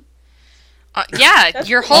am. Yeah,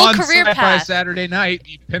 your whole on career Sci-Fi path. Saturday Night,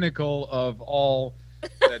 the pinnacle of all.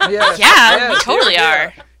 Yeah, we totally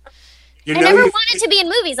are. I never wanted to be in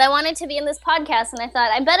movies. I wanted to be in this podcast, and I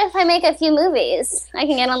thought, I bet if I make a few movies, I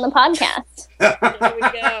can get on the podcast. There we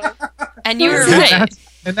go. And you were right.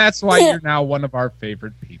 And that's why you're now one of our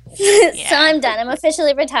favorite people. So I'm done. I'm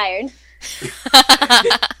officially retired.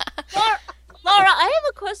 Laura, I have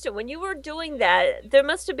a question. When you were doing that, there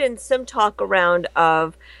must have been some talk around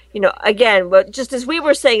of, again, just as we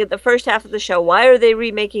were saying at the first half of the show, why are they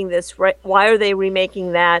remaking this? Why are they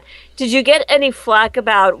remaking that? Did you get any flack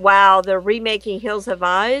about, wow, they're remaking Hills Have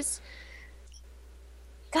Eyes?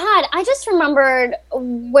 God, I just remembered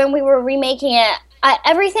when we were remaking it,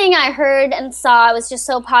 everything I heard and saw was just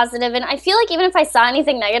so positive, and I feel like even if I saw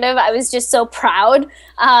anything negative, I was just so proud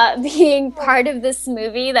being part of this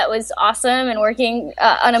movie that was awesome, and working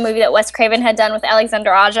on a movie that Wes Craven had done with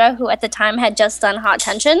Alexander Aja, who at the time had just done Hot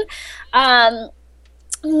Tension. No,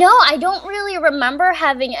 I don't really remember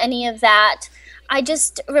having any of that. I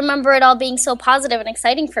just remember it all being so positive and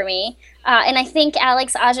exciting for me. And I think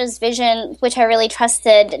Alex Aja's vision, which I really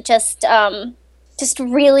trusted, just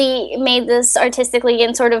really made this artistically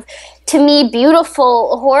and sort of, to me,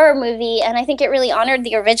 beautiful horror movie. And I think it really honored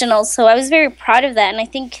the original. So I was very proud of that. And I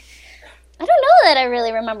don't know that I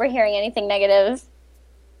really remember hearing anything negative.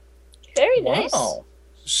 Very nice. Wow.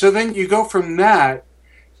 So then you go from that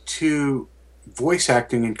to voice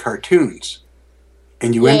acting in cartoons.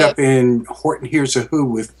 And you end up in Horton Hears a Who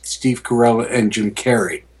with Steve Carell and Jim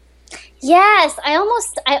Carrey. Yes,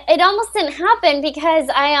 it almost didn't happen because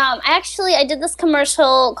I did this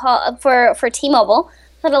commercial call for T-Mobile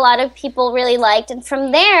that a lot of people really liked, and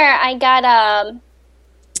from there I got a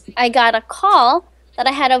call that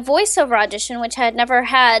I had a voiceover audition, which I had never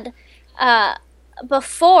had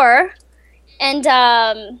before, and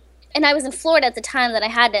I was in Florida at the time that I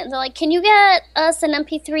had it. And they're like, "Can you get us an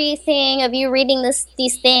MP3 thing of you reading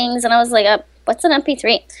these things?" And I was like, "What's an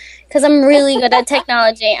MP3?" Because I'm really good at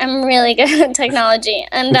technology. And I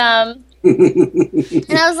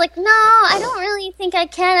was like, "No, I don't really think I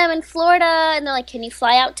can. I'm in Florida." And they're like, "Can you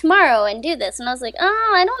fly out tomorrow and do this?" And I was like,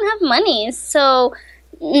 "Oh, I don't have money, so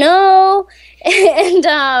no." And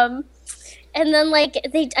then I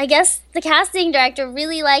guess the casting director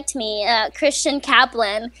really liked me, Christian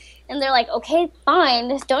Kaplan. And they're like, "Okay,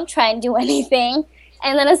 fine, don't try and do anything."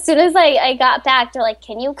 And then as soon as I got back, they're like,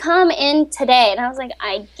 "Can you come in today?" And I was like,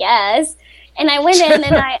 "I guess." And I went in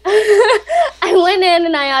and I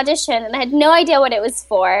auditioned, and I had no idea what it was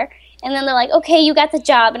for. And then they're like, "Okay, you got the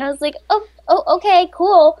job." And I was like, oh, okay,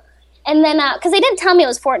 cool. And then, because they didn't tell me it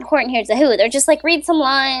was Horton Hears a Who. They're just like, "Read some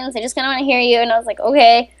lines. They just kind of want to hear you." And I was like,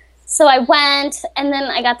 okay. So I went, and then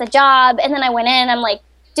I got the job, and then I went in, I'm like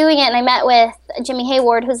doing it, and I met with Jimmy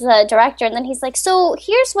Hayward, who's the director, and then he's like, "So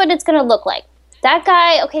here's what it's going to look like. That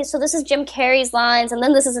guy, okay, so this is Jim Carrey's lines, and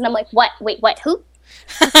then this is," and I'm like, "What? Wait, what? Who?"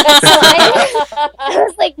 So I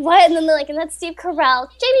was like, "What?" And then they're like, "And that's Steve Carell,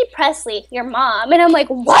 Jamie Presley, your mom." And I'm like,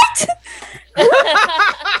 "What?"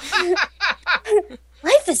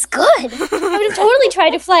 Life is good. I would have totally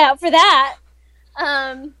tried to fly out for that.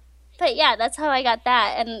 but yeah, that's how I got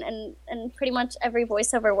that, and pretty much every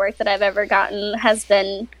voiceover work that I've ever gotten has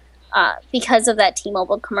been because of that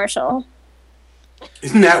T-Mobile commercial.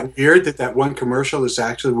 Isn't that weird that one commercial is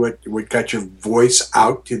actually what got your voice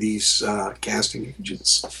out to these casting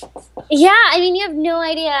agents? Yeah, I mean, you have no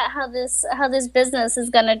idea how this business is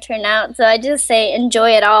going to turn out. So I just say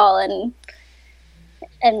enjoy it all and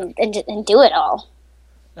do it all.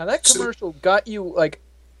 Now that commercial got you like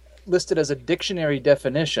listed as a dictionary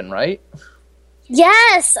definition, right?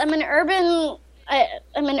 Yes, I'm an urban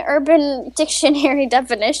dictionary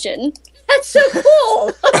definition. That's so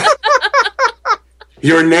cool.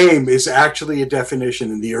 Your name is actually a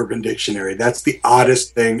definition in the Urban Dictionary. That's the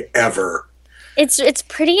oddest thing ever. It's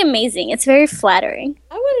pretty amazing. It's very flattering.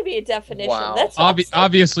 I want to be a definition. Wow. That's awesome.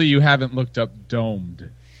 Obviously, you haven't looked up domed.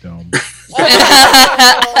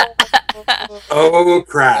 Oh,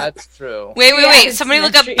 crap. That's true. Wait. Somebody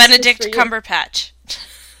look up Benedict Cumberbatch.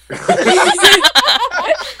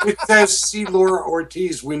 It says, see Laura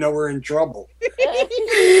Ortiz, we know we're in trouble.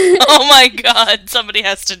 Oh my god, somebody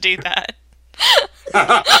has to do that.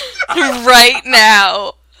 Right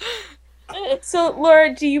now. So,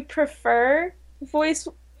 Laura, do you prefer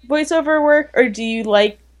voiceover work, or do you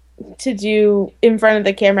like to do in front of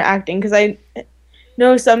the camera acting? Because I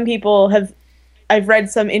know some people have. I've read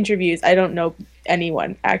some interviews. I don't know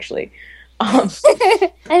anyone actually. I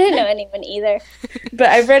didn't know anyone either. But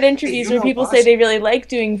I've read interviews where people say they really like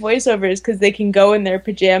doing voiceovers because they can go in their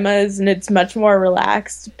pajamas and it's much more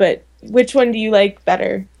relaxed. But which one do you like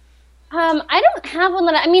better? I don't have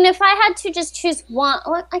one I mean, if I had to just choose one,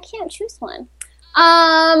 well, I can't choose one.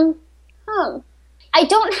 I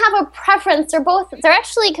don't have a preference. They're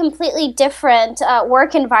actually completely different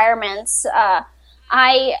work environments.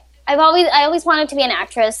 I always wanted to be an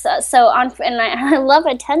actress, and I love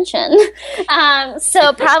attention.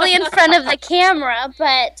 So probably in front of the camera,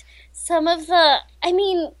 but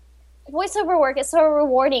voiceover work is so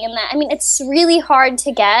rewarding in that. I mean, it's really hard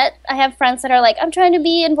to get. I have friends that are like, I'm trying to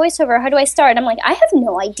be in voiceover. How do I start? I'm like, I have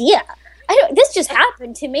no idea. This just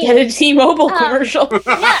happened to me. Get a T-Mobile commercial.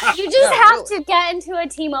 Yeah, you just have to get into a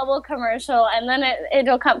T-Mobile commercial, and then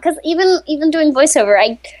it'll come. Because even doing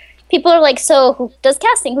voiceover, people are like, so who does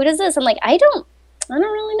casting? Who does this? I'm like, I don't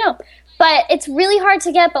really know. But it's really hard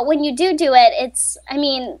to get. But when you do it,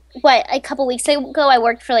 a couple weeks ago, I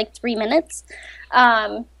worked for like 3 minutes.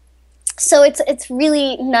 So it's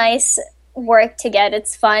really nice work to get.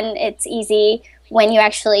 It's fun. It's easy when you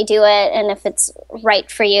actually do it and if it's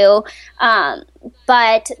right for you.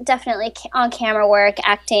 But definitely on-camera work,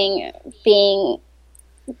 acting, being,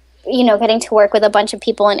 getting to work with a bunch of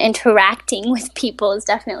people and interacting with people is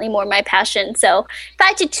definitely more my passion. So if I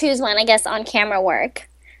had to choose one, I guess on-camera work.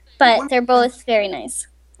 But they're both very nice.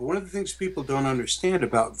 One of the things people don't understand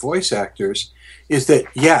about voice actors is that,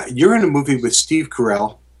 you're in a movie with Steve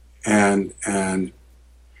Carell, and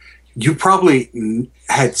you probably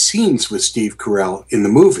had scenes with Steve Carell in the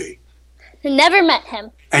movie. Never met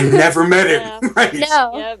him. And never met him, right?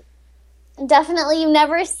 No. Yep. Definitely, you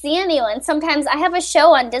never see anyone. Sometimes I have a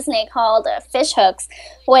show on Disney called Fish Hooks,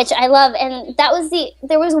 which I love, and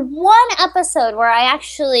there was one episode where I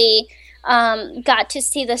actually got to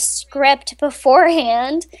see the script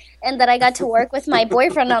beforehand, and that I got to work with my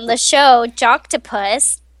boyfriend on the show,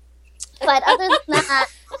 Jocktopus. But other than that,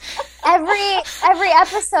 every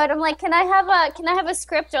episode, I'm like, can I have a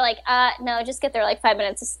script? They're like, no, just get there like 5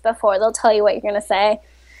 minutes before. They'll tell you what you're gonna say.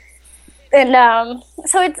 And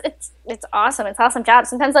so it's awesome. It's an awesome job.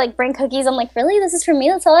 Sometimes I bring cookies. I'm like, really? This is for me?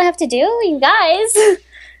 That's all I have to do? You guys?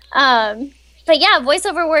 But yeah,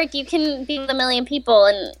 voiceover work, you can be with a million people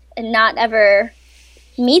and not ever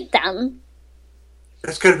meet them.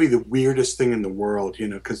 That's got to be the weirdest thing in the world,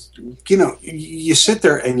 because, you sit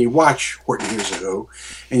there and you watch Horton Hears a Who,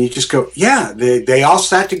 and you just go, they all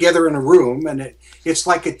sat together in a room, and it's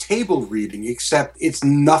like a table reading, except it's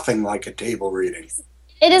nothing like a table reading.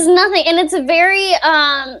 It is nothing, and it's very,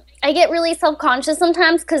 I get really self-conscious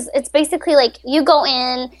sometimes, because it's basically like, you go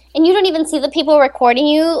in, and you don't even see the people recording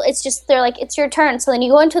you, it's just, they're like, it's your turn, so then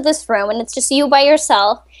you go into this room, and it's just you by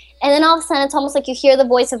yourself, and then all of a sudden, it's almost like you hear the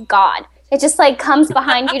voice of God. It just comes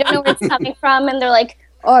behind you. You don't know where it's coming from, and they're like,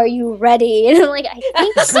 "Are you ready?" And I'm like, "I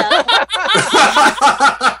think so."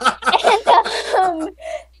 And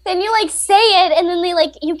then you say it, and then they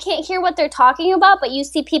you can't hear what they're talking about, but you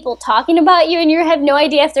see people talking about you, and you have no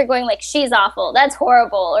idea if they're going "She's awful, that's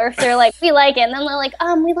horrible," or if they're like, "We like it," and then they're like,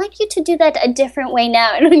 "We like you to do that a different way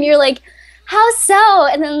now," and when you're like, "How so?"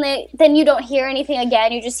 And then you don't hear anything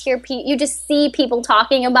again. You just you just see people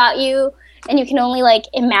talking about you. And you can only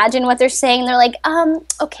imagine what they're saying. They're like,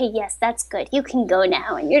 okay, yes, that's good. You can go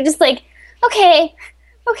now. And you're just like, okay,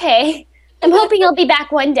 okay. I'm hoping I'll be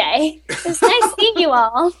back one day. It's nice seeing you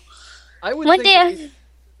all. I would think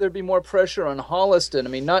there'd be more pressure on Holliston. I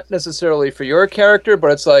mean, not necessarily for your character,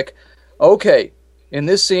 but it's like, okay, in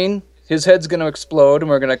this scene, his head's going to explode, and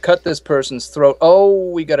we're going to cut this person's throat. Oh,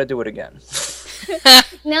 we got to do it again.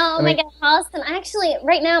 No, my God, Holliston. Actually,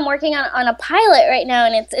 right now I'm working on a pilot right now,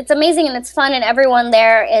 and it's amazing and it's fun, and everyone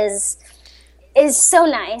there is so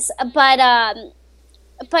nice. But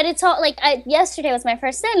it's all like yesterday was my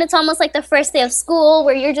first day, and it's almost like the first day of school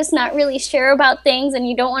where you're just not really sure about things and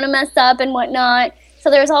you don't want to mess up and whatnot.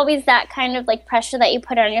 So there's always that kind of like pressure that you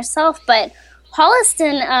put on yourself. But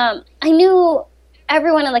Holliston, I knew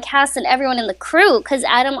everyone in the cast and everyone in the crew because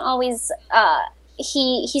Adam always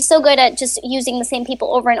he's so good at just using the same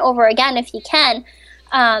people over and over again if he can.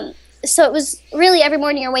 So it was really every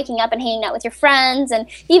morning you're waking up and hanging out with your friends, and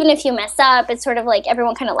even if you mess up, it's sort of like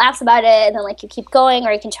everyone kind of laughs about it, and then like you keep going,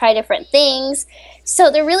 or you can try different things. So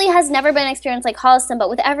there really has never been an experience like Holliston, but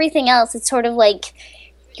with everything else, it's sort of like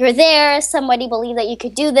you're there, somebody believed that you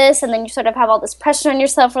could do this, and then you sort of have all this pressure on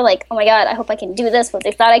yourself for like, oh my God, I hope I can do this, what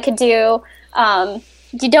they thought I could do.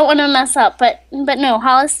 You don't want to mess up, but no,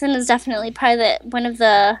 Holliston is definitely probably one of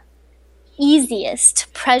the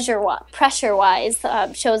easiest pressure-wise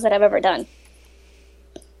shows that I've ever done.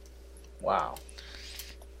 Wow.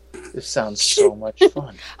 This sounds so much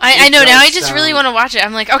fun. I know, now I just really want to watch it.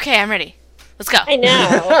 I'm like, okay, I'm ready. Let's go. I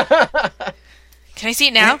know. Can I see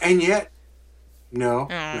it now? And yet, no,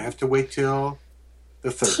 we have to wait till the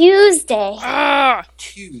 3rd. Tuesday.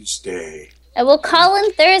 Tuesday. I will call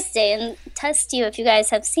in Thursday and test you if you guys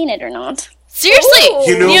have seen it or not. Seriously,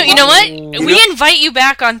 Ooh. You know what? We invite you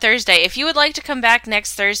back on Thursday. If you would like to come back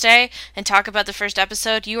next Thursday and talk about the first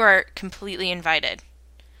episode, you are completely invited.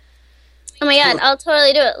 Oh my God, I'll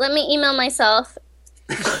totally do it. Let me email myself.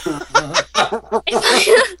 If I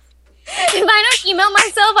don't email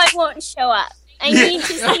myself, I won't show up. I need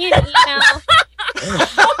to see an email.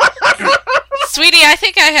 Sweetie, I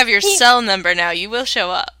think I have your cell number now. You will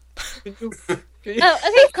show up. Okay,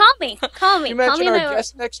 call me. Can you mention our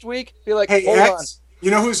guest next week? Be like, hey, hold X, on. You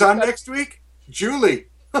know who's on next week? Julie.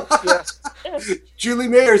 Julie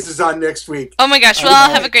Mayers is on next week. Oh my gosh, well,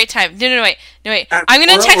 I'll have a great time. No, wait. I'm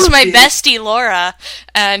going to text my bestie, Laura,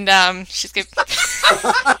 and she's going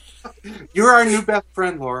to... You're our new best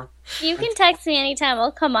friend, Laura. You can text me anytime.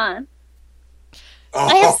 I'll come on.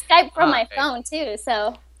 I have Skype from my phone, too,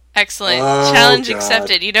 so... Excellent. Challenge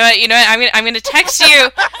accepted. You know what? I'm going to text you.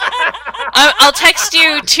 I'll text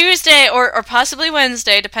you Tuesday or possibly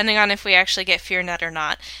Wednesday, depending on if we actually get FearNet or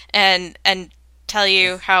not, and tell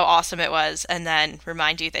you how awesome it was, and then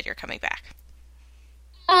remind you that you're coming back.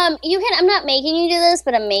 You can. I'm not making you do this,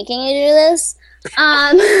 but I'm making you do this.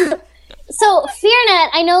 So FearNet,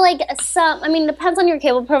 I know it depends on your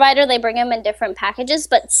cable provider. They bring them in different packages,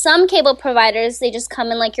 but some cable providers, they just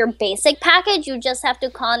come in like your basic package. You just have to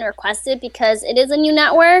call and request it because it is a new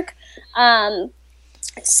network.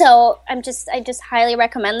 So I just highly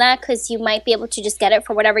recommend that because you might be able to just get it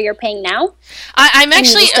for whatever you're paying now. I'm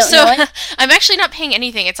actually not paying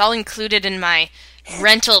anything. It's all included in my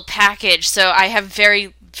rental package, so I have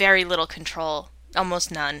very, very little control.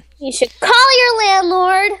 Almost none. You should call your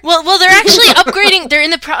landlord. Well, they're actually upgrading. They're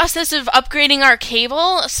in the process of upgrading our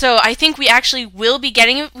cable, so I think we actually will be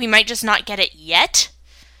getting it. We might just not get it yet.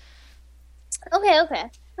 Okay.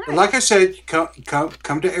 Well, like I said, come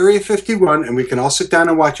to Area 51, and we can all sit down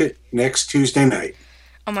and watch it next Tuesday night.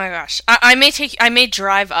 Oh my gosh, I may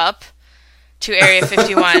drive up to Area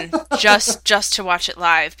 51 just to watch it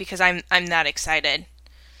live because I'm that excited.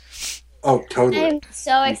 Oh, totally. I'm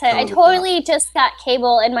so excited. I totally just got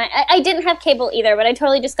cable in my... I didn't have cable either, but I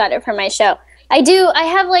totally just got it for my show. I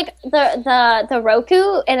have like the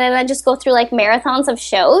Roku, and then I just go through like marathons of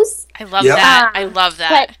shows. I love that. I love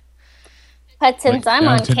that. But since I'm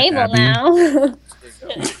on cable now...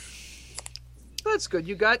 That's good.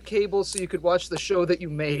 You got cable so you could watch the show that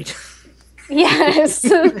you made. Yes.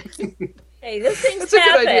 Hey, this thing's That's a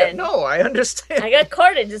good idea. No, I understand. I got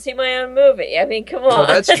carded to see my own movie. I mean, come on. Oh,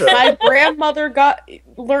 that's true. My grandmother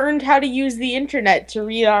learned how to use the internet to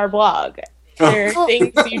read our blog. There are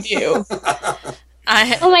things you do.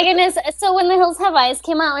 Oh my goodness. So when The Hills Have Eyes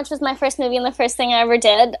came out, which was my first movie and the first thing I ever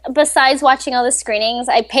did, besides watching all the screenings,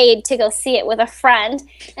 I paid to go see it with a friend.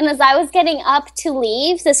 And as I was getting up to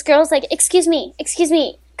leave, this girl was like, excuse me,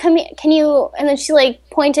 come here, can you, and then she like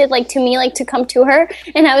pointed like to me, like to come to her,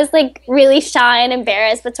 and I was like really shy and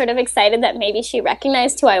embarrassed, but sort of excited that maybe she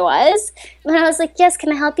recognized who I was. And I was like, yes,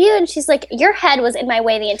 can I help you? And she's like, your head was in my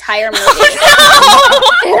way the entire movie.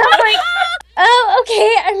 Oh, no! And I'm like, oh,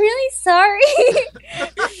 okay, I'm really sorry.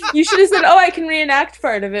 You should have said, "Oh, I can reenact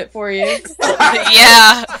part of it for you."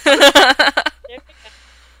 Yeah.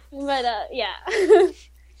 But yeah.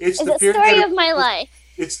 It's the story of my life.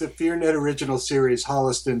 It's the FearNet original series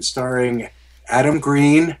Holliston, starring Adam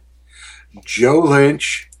Green, Joe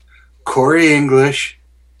Lynch, Corey English,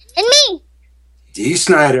 and me, Dee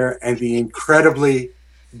Snider, and the incredibly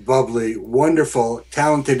bubbly, wonderful,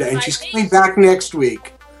 talented, and she's coming back next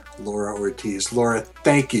week, Laura Ortiz. Laura,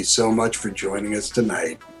 thank you so much for joining us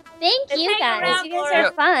tonight. Thank you guys. You guys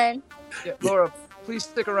are fun. Yeah, Laura, please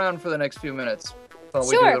stick around for the next few minutes while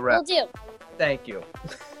we do Sure, the wrap. we'll do. Thank you.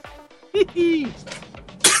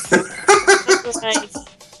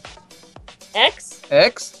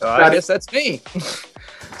 X? I guess that's me.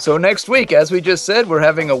 So next week, as we just said, we're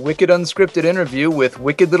having a wicked unscripted interview with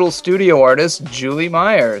wicked little studio artist Julie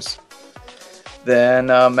Myers. Then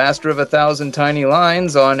Master of 1,000 Tiny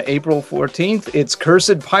Lines on April 14th. It's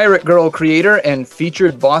Cursed Pirate Girl creator and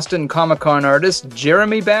featured Boston Comic-Con artist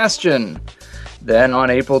Jeremy Bastian. Then on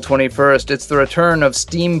April 21st, it's the return of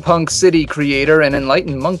Steampunk City creator and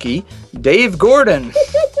enlightened monkey, Dave Gordon.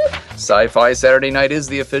 Sci-Fi Saturday Night is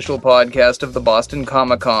the official podcast of the Boston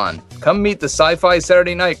Comic-Con. Come meet the Sci-Fi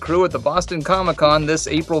Saturday Night crew at the Boston Comic-Con this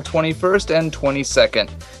April 21st and 22nd.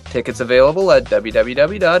 Tickets available at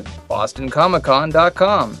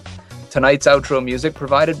www.bostoncomiccon.com. Tonight's outro music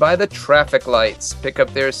provided by the Traffic Lights. Pick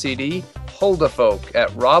up their CD, Hold a Folk, at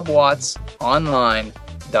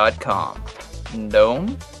robwattsonline.com.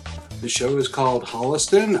 Dome? The show is called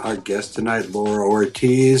Holliston. Our guest tonight, Laura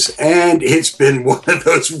Ortiz, and it's been one of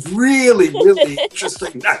those really, really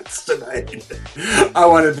interesting nights tonight. I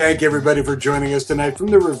want to thank everybody for joining us tonight from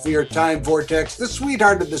the Revere Time Vortex, the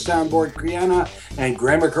sweetheart of the soundboard, Kriana, and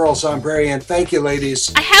Grammar Girl Sombrerian. Thank you,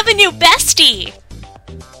 ladies. I have a new bestie.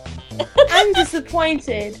 I'm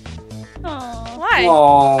disappointed. Aww.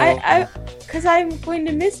 Why? I because I'm going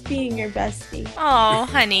to miss being your bestie. Oh,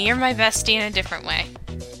 honey, you're my bestie in a different way.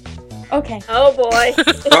 Okay. Oh boy.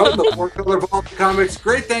 Well, the Four Color Vault Comics.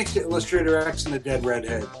 Great thanks to Illustrator X and the Dead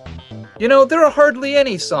Redhead. You know, there are hardly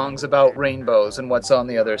any songs about rainbows and what's on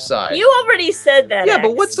the other side. You already said that. Yeah, X.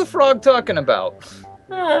 but what's the frog talking about?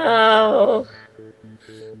 Oh.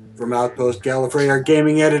 From Outpost Gallifrey, our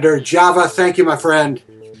gaming editor, Java. Thank you, my friend.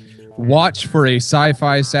 Watch for a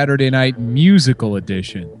Sci-Fi Saturday Night musical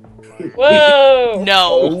edition. Whoa.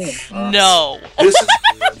 No. No.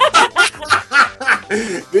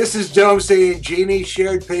 This is Dome saying, Genie,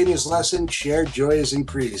 shared pain is lessened, shared joy is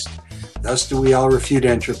increased. Thus do we all refute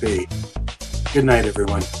entropy. Good night,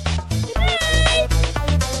 everyone.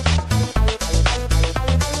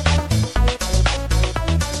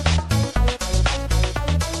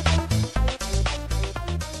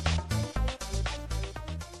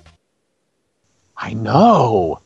 I know.